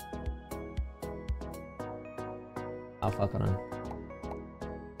 I'll fuck with him.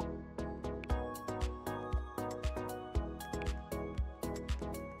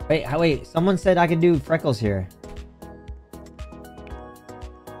 Wait. Someone said I could do freckles here.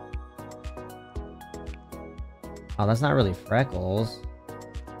 Oh, that's not really freckles.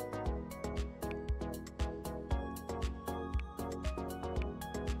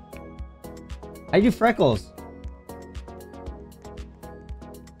 I do freckles.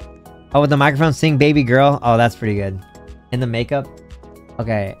 Oh, with the microphone, sing "Baby Girl." Oh, that's pretty good. In the makeup.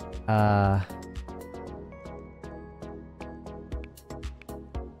 Okay.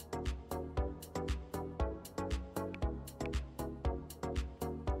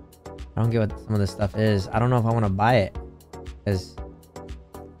 I don't get what some of this stuff is. I don't know if I want to buy it. Because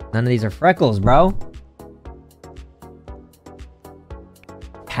none of these are freckles, bro.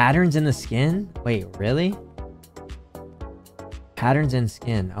 Patterns in the skin? Wait, really? Patterns in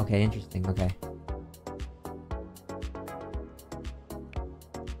skin. Okay, interesting. Okay.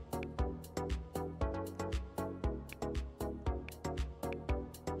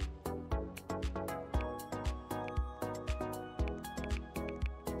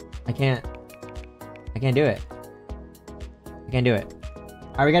 I can't do it. I can't do it.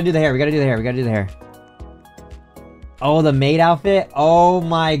 Alright, we gotta do the hair. We gotta do the hair. Oh, the maid outfit? Oh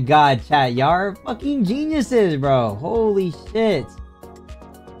my god, chat. Y'all are fucking geniuses, bro. Holy shit.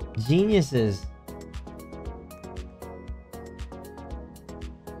 Geniuses.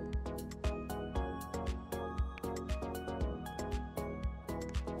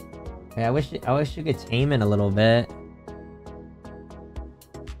 Hey, I wish you could tame it a little bit.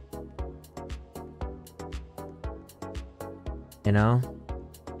 You know?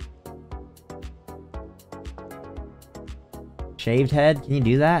 Shaved head? Can you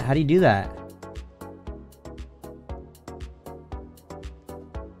do that? How do you do that?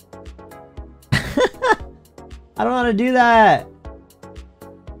 I don't know how to do that.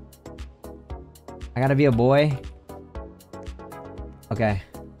 I gotta be a boy. Okay.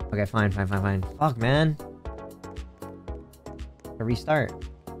 Okay, fine. Fuck, man. To restart.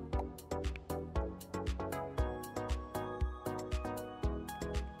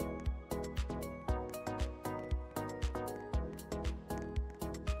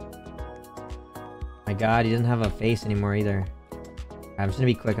 My god, he doesn't have a face anymore either. I'm just gonna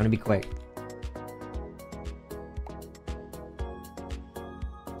be quick.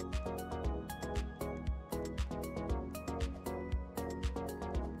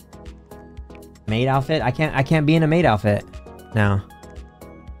 Maid outfit? I can't be in a maid outfit now.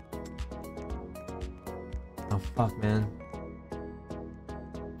 Oh fuck, man.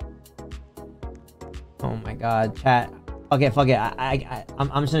 Oh my god, chat. Okay, fuck it.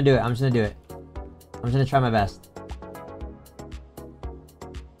 I'm just gonna do it. I'm gonna try my best.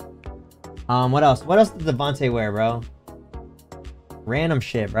 What else? What else did Devontae wear, bro? Random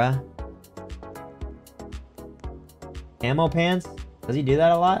shit, bro. Camo pants? Does he do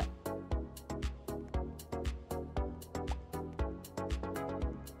that a lot?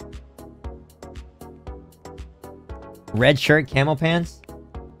 Red shirt, camo pants?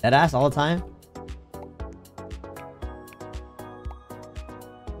 That ass all the time?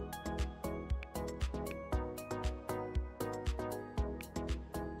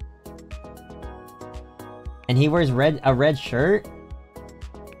 And he wears a red shirt?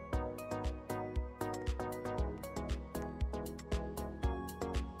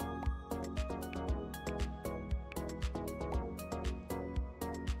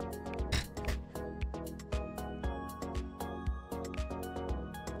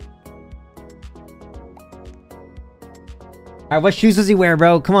 Alright, what shoes does he wear,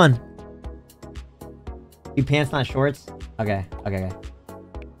 bro? Come on. You pants, not shorts? Okay, okay, okay.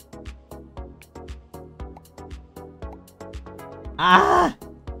 Ah!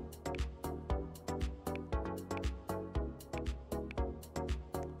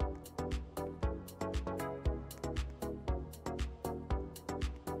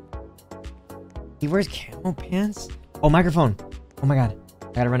 He wears camo pants? Oh, microphone. Oh my god.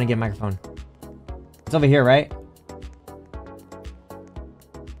 I gotta run and get a microphone. It's over here, right?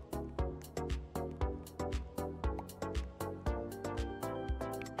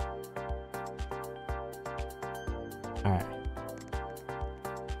 Alright.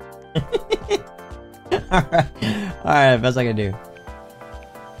 Alright, best I can do.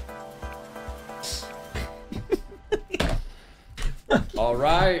 All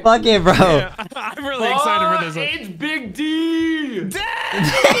right. Fuck it, bro. Yeah, I'm really excited for this one. It's Big D. In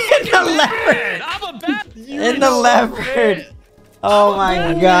the leopard. I'm a bad. In the leopard. Oh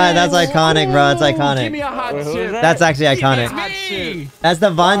my god, that's iconic, bro. That's Give iconic. me a hot Wait, who chip. is that? That's actually iconic. Hot chip. That's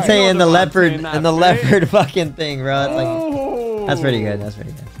Devontae I know and the Devontae leopard in that and the fit. leopard fucking thing, bro. That's like Oh. that's pretty good. That's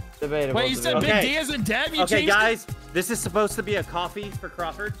pretty good. Debatable. Wait, you said Okay. Big D isn't dead? You Okay, changed guys, this is supposed to be a coffee for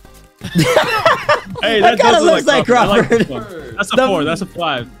Crawford. Hey, That that kinda does looks like I like this Crawford. one. That's a The- 4. That's a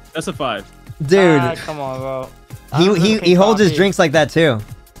 5. That's a 5. Dude, Ah, come on, bro. he holds his drinks like that too.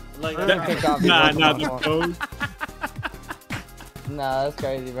 Like, I'm gonna pick coffee, Nah, bro. nah, Come the on. code. Nah, that's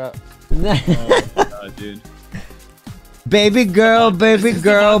crazy, bro. Oh, dude. Baby girl, baby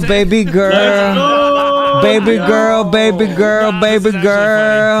girl, Devontae. baby girl, Let's go! baby girl, baby girl, Nah, this baby is actually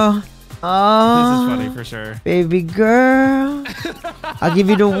girl. This is Oh, funny for sure. baby girl, I'll give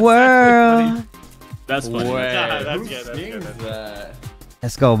you the world. That's funny. Wait, That's who good, that's good, sings that's good. that?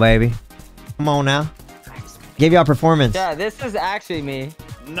 Let's go, baby. Come on now. Give y'all performance. Yeah, this is actually me.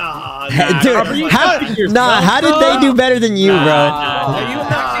 Nah, Dude, how did they do better than you, bro? Are you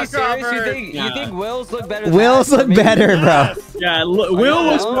actually serious? Crawford. You think Will's look better? Will's than look me? better, bro. Yeah, Will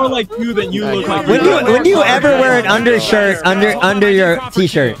looks more like you than you look like. When do you ever wear an undershirt under Hold on, I did your Crawford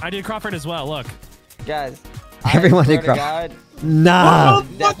t-shirt? too. I did Crawford as well. Look. Guys. Everyone I did swear to Crawford. God, Nah,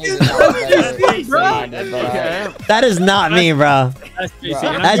 definitely not better. Okay. that is not me, bro. That's JC. Bro.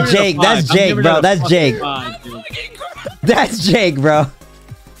 And I'm That's giving it a Jake, that's 5. I'm Jake, giving bro, it a that's fucking Jake. 5, dude. That's Jake, bro.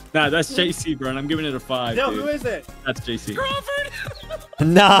 Nah, that's JC, bro, and I'm giving it a 5. Yo, dude. who is it? That's JC. Crawford.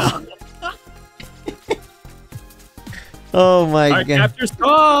 Nah. Oh my All right, god. capture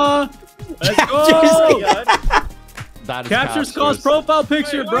Ska. Let's Capture go. Ska. That is Capture Ska's profile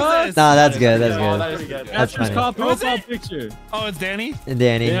picture, bro. Nah, that's good. That's Oh, good. that is good. That's Capture funny. Ska profile picture. Oh, it's Danny.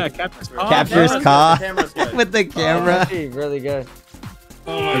 Danny. Yeah, capture Ska. Capture bro. Ska. The camera's good. With the camera. Actually, really good.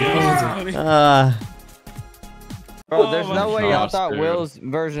 Oh my god, that's funny. Bro, Oh there's my no way y'all gosh, thought dude. Will's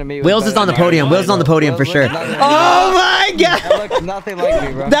version of me was Will's is better on the than podium. mine, Will's on the bro. podium for Will sure. looks nothing like Oh me. my god. That looks nothing like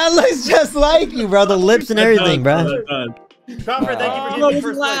me, bro. That looks just like you, bro. The lips and everything, bro. Crawford, thank you for Oh, getting me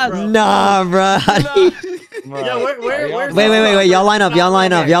first place, bro. Nah, bro. Bro. Yo, where's Wait. Y'all line up. Y'all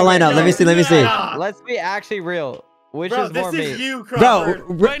line up. Y'all line up. Let me see. Let me see. Yeah. Let's be actually real. Which Bro, is more this is me? you, Bro, Crawford.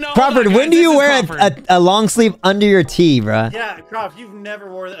 Wait, no, hold Crawford, on, when guys, do you this is wear Crawford. a long sleeve under your tee, bro? Yeah, Crawford, you've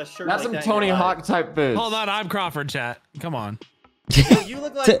never wore a shirt That's like some that Tony in your life. Hawk type bits. Hold on, I'm Crawford, chat. Come on. Yo, you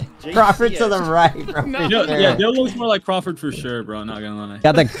look like JC. Crawford to the right, bro. Yeah, Dill looks more like Crawford for sure, bro. Not gonna lie.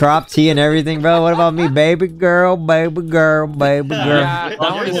 Got the crop tee and everything, bro. What about me? Baby girl, baby girl, baby girl. Yeah, Yours that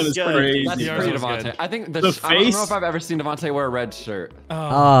one is is good. crazy. That's Yours pretty is Devontae. good. I think The I don't face? know if I've ever seen Devontae wear a red shirt. Oh,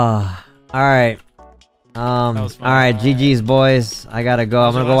 Oh, all right. All was fun. right, GG's boys. I gotta go. I'm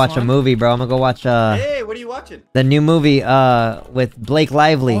Was gonna the go last watch a one? movie, bro. I'm gonna go watch Hey, what are you watching? the new movie with Blake Oh,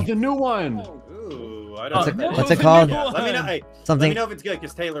 Lively. the new one. Ooh, I What's don't know. What's it called? Yeah, let me know. Hey, let me Something. know if it's good,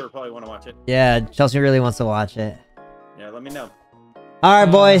 because Taylor will probably want to watch it. Yeah, Chelsea really wants to watch it. Yeah, let me know. All right,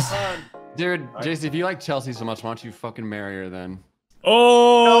 boys. Um, Dude, JC, if you like Chelsea so much, why don't you fucking marry her then?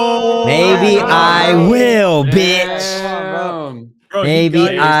 Oh, Maybe I will, bitch. Damn. Bro, he Maybe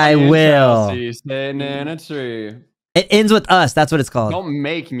got you. I In will. Chelsea, sitting in a tree. It ends with us. That's what it's called. Don't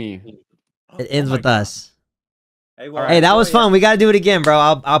make me. It ends my with God. us. Hey, well, Hey, that was enjoy it. fun. We got to do it again, bro.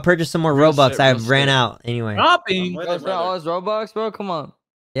 I'll purchase some more Real Robux. shit, I real ran shit. out anyway. I'm Shopping? with Bro, it, it's not all his Robux, bro. Come on.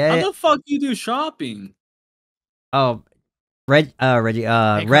 Yeah. How yeah. the fuck you do shopping? Oh, Reggie,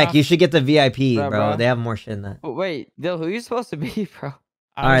 Hey, Rec, Croft. you should get the VIP, Bruh, bro. bruh. They have more shit in that. But wait, Dill, who you supposed to be, bro?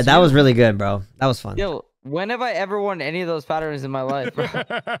 All right, that was really good, bro. That was fun. Dill, when have I ever worn any of those patterns in my life, bro?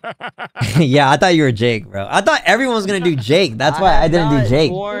 Yeah, I thought you were Jake, bro. I thought everyone was gonna do Jake. That's why I have didn't do not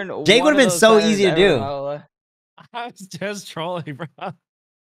Jake. worn Jake one would've of been those so patterns easy to ever in do. my life. I was just trolling, bro. All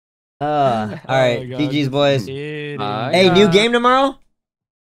right, God. GG's boys. Dude, Hey, new game tomorrow?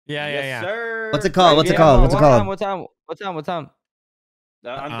 Yeah, yeah, Yes, yeah. sir. What's it called? What's it Yeah, called? bro, What's it what called? time, What time?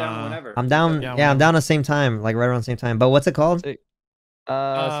 I'm down whenever. I'm down. Yeah, Yeah, I'm whenever. down the same time, like right around the same time. But what's it called? 6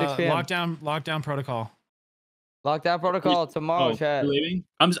 p.m. Lockdown protocol. Lockdown protocol tomorrow, Oh, chat. you're leaving?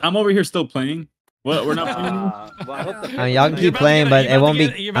 I'm over here still playing. What? We're not playing anymore? Well, I hope the I mean, y'all can You're keep about to playing, get it- but you're it about won't to be.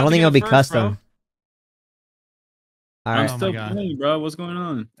 get it- you're I about don't to think get it'll it be first, custom. All I'm right. still God. playing, bro. What's going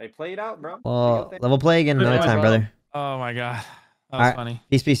on? Hey, play it out, bro. Well, we'll play again another Bro. time, brother. Oh my god. That was Alright. funny.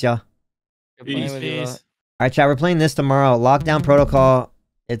 Peace, peace, y'all. Good playing Peace, with you, bro. Peace. All right, chat. We're playing this tomorrow. Lockdown Protocol.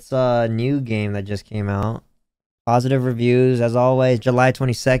 It's a new game that just came out. Positive reviews as always. July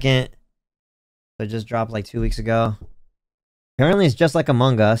 22nd. So it just dropped like 2 weeks ago. Apparently, it's just like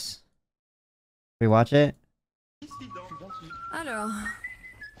Among Us. We watch it. Alors,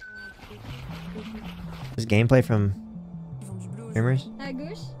 This gameplay from streamers. à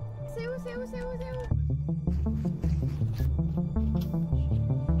gauche. C'est où, c'est où, c'est où, c'est où?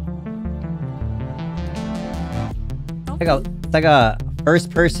 It's like a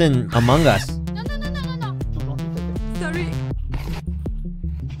first-person Among Us. Non, non, non, non, non, non. Salut.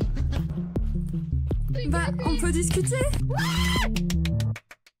 Bah, on peut discuter?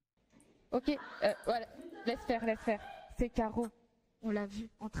 Ok, voilà. Laisse faire, laisse faire. C'est Caro. On l'a vu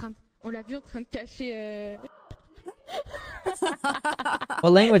en train de cacher.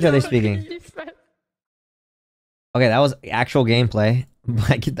 What language are they speaking? Okay, that was actual gameplay.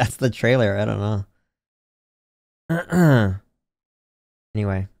 Like, that's the trailer. I don't know.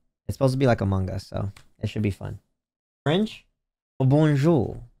 Anyway, it's supposed to be like Among Us, so it should be fun. French? Oh,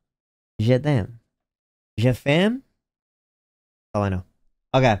 bonjour. Je t'aime. Je femme? All I know.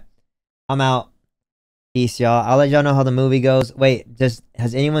 Okay. I'm out. Peace, y'all. I'll let y'all know how the movie goes. Wait,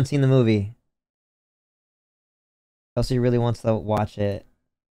 has anyone seen the movie? Chelsea really wants to watch it.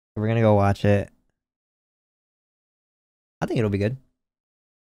 We're gonna go watch it. I think it'll be good.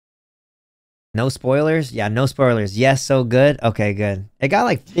 No spoilers? Yeah, no spoilers. Yes, so good. Okay, good. It got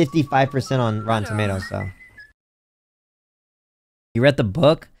like 55% on Rotten Tomatoes, so. You read the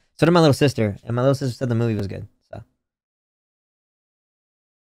book? So did my little sister. And my little sister said the movie was good, so.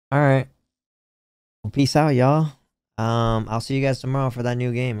 Alright. Well, peace out, y'all. I'll see you guys tomorrow for that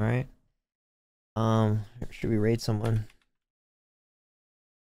new game, right? Should we raid someone?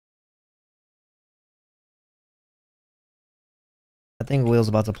 I think Will's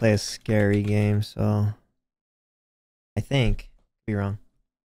about to play a scary game, so I think. Could be wrong.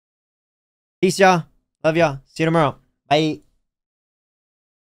 Peace, y'all. Love y'all. See you tomorrow. Bye.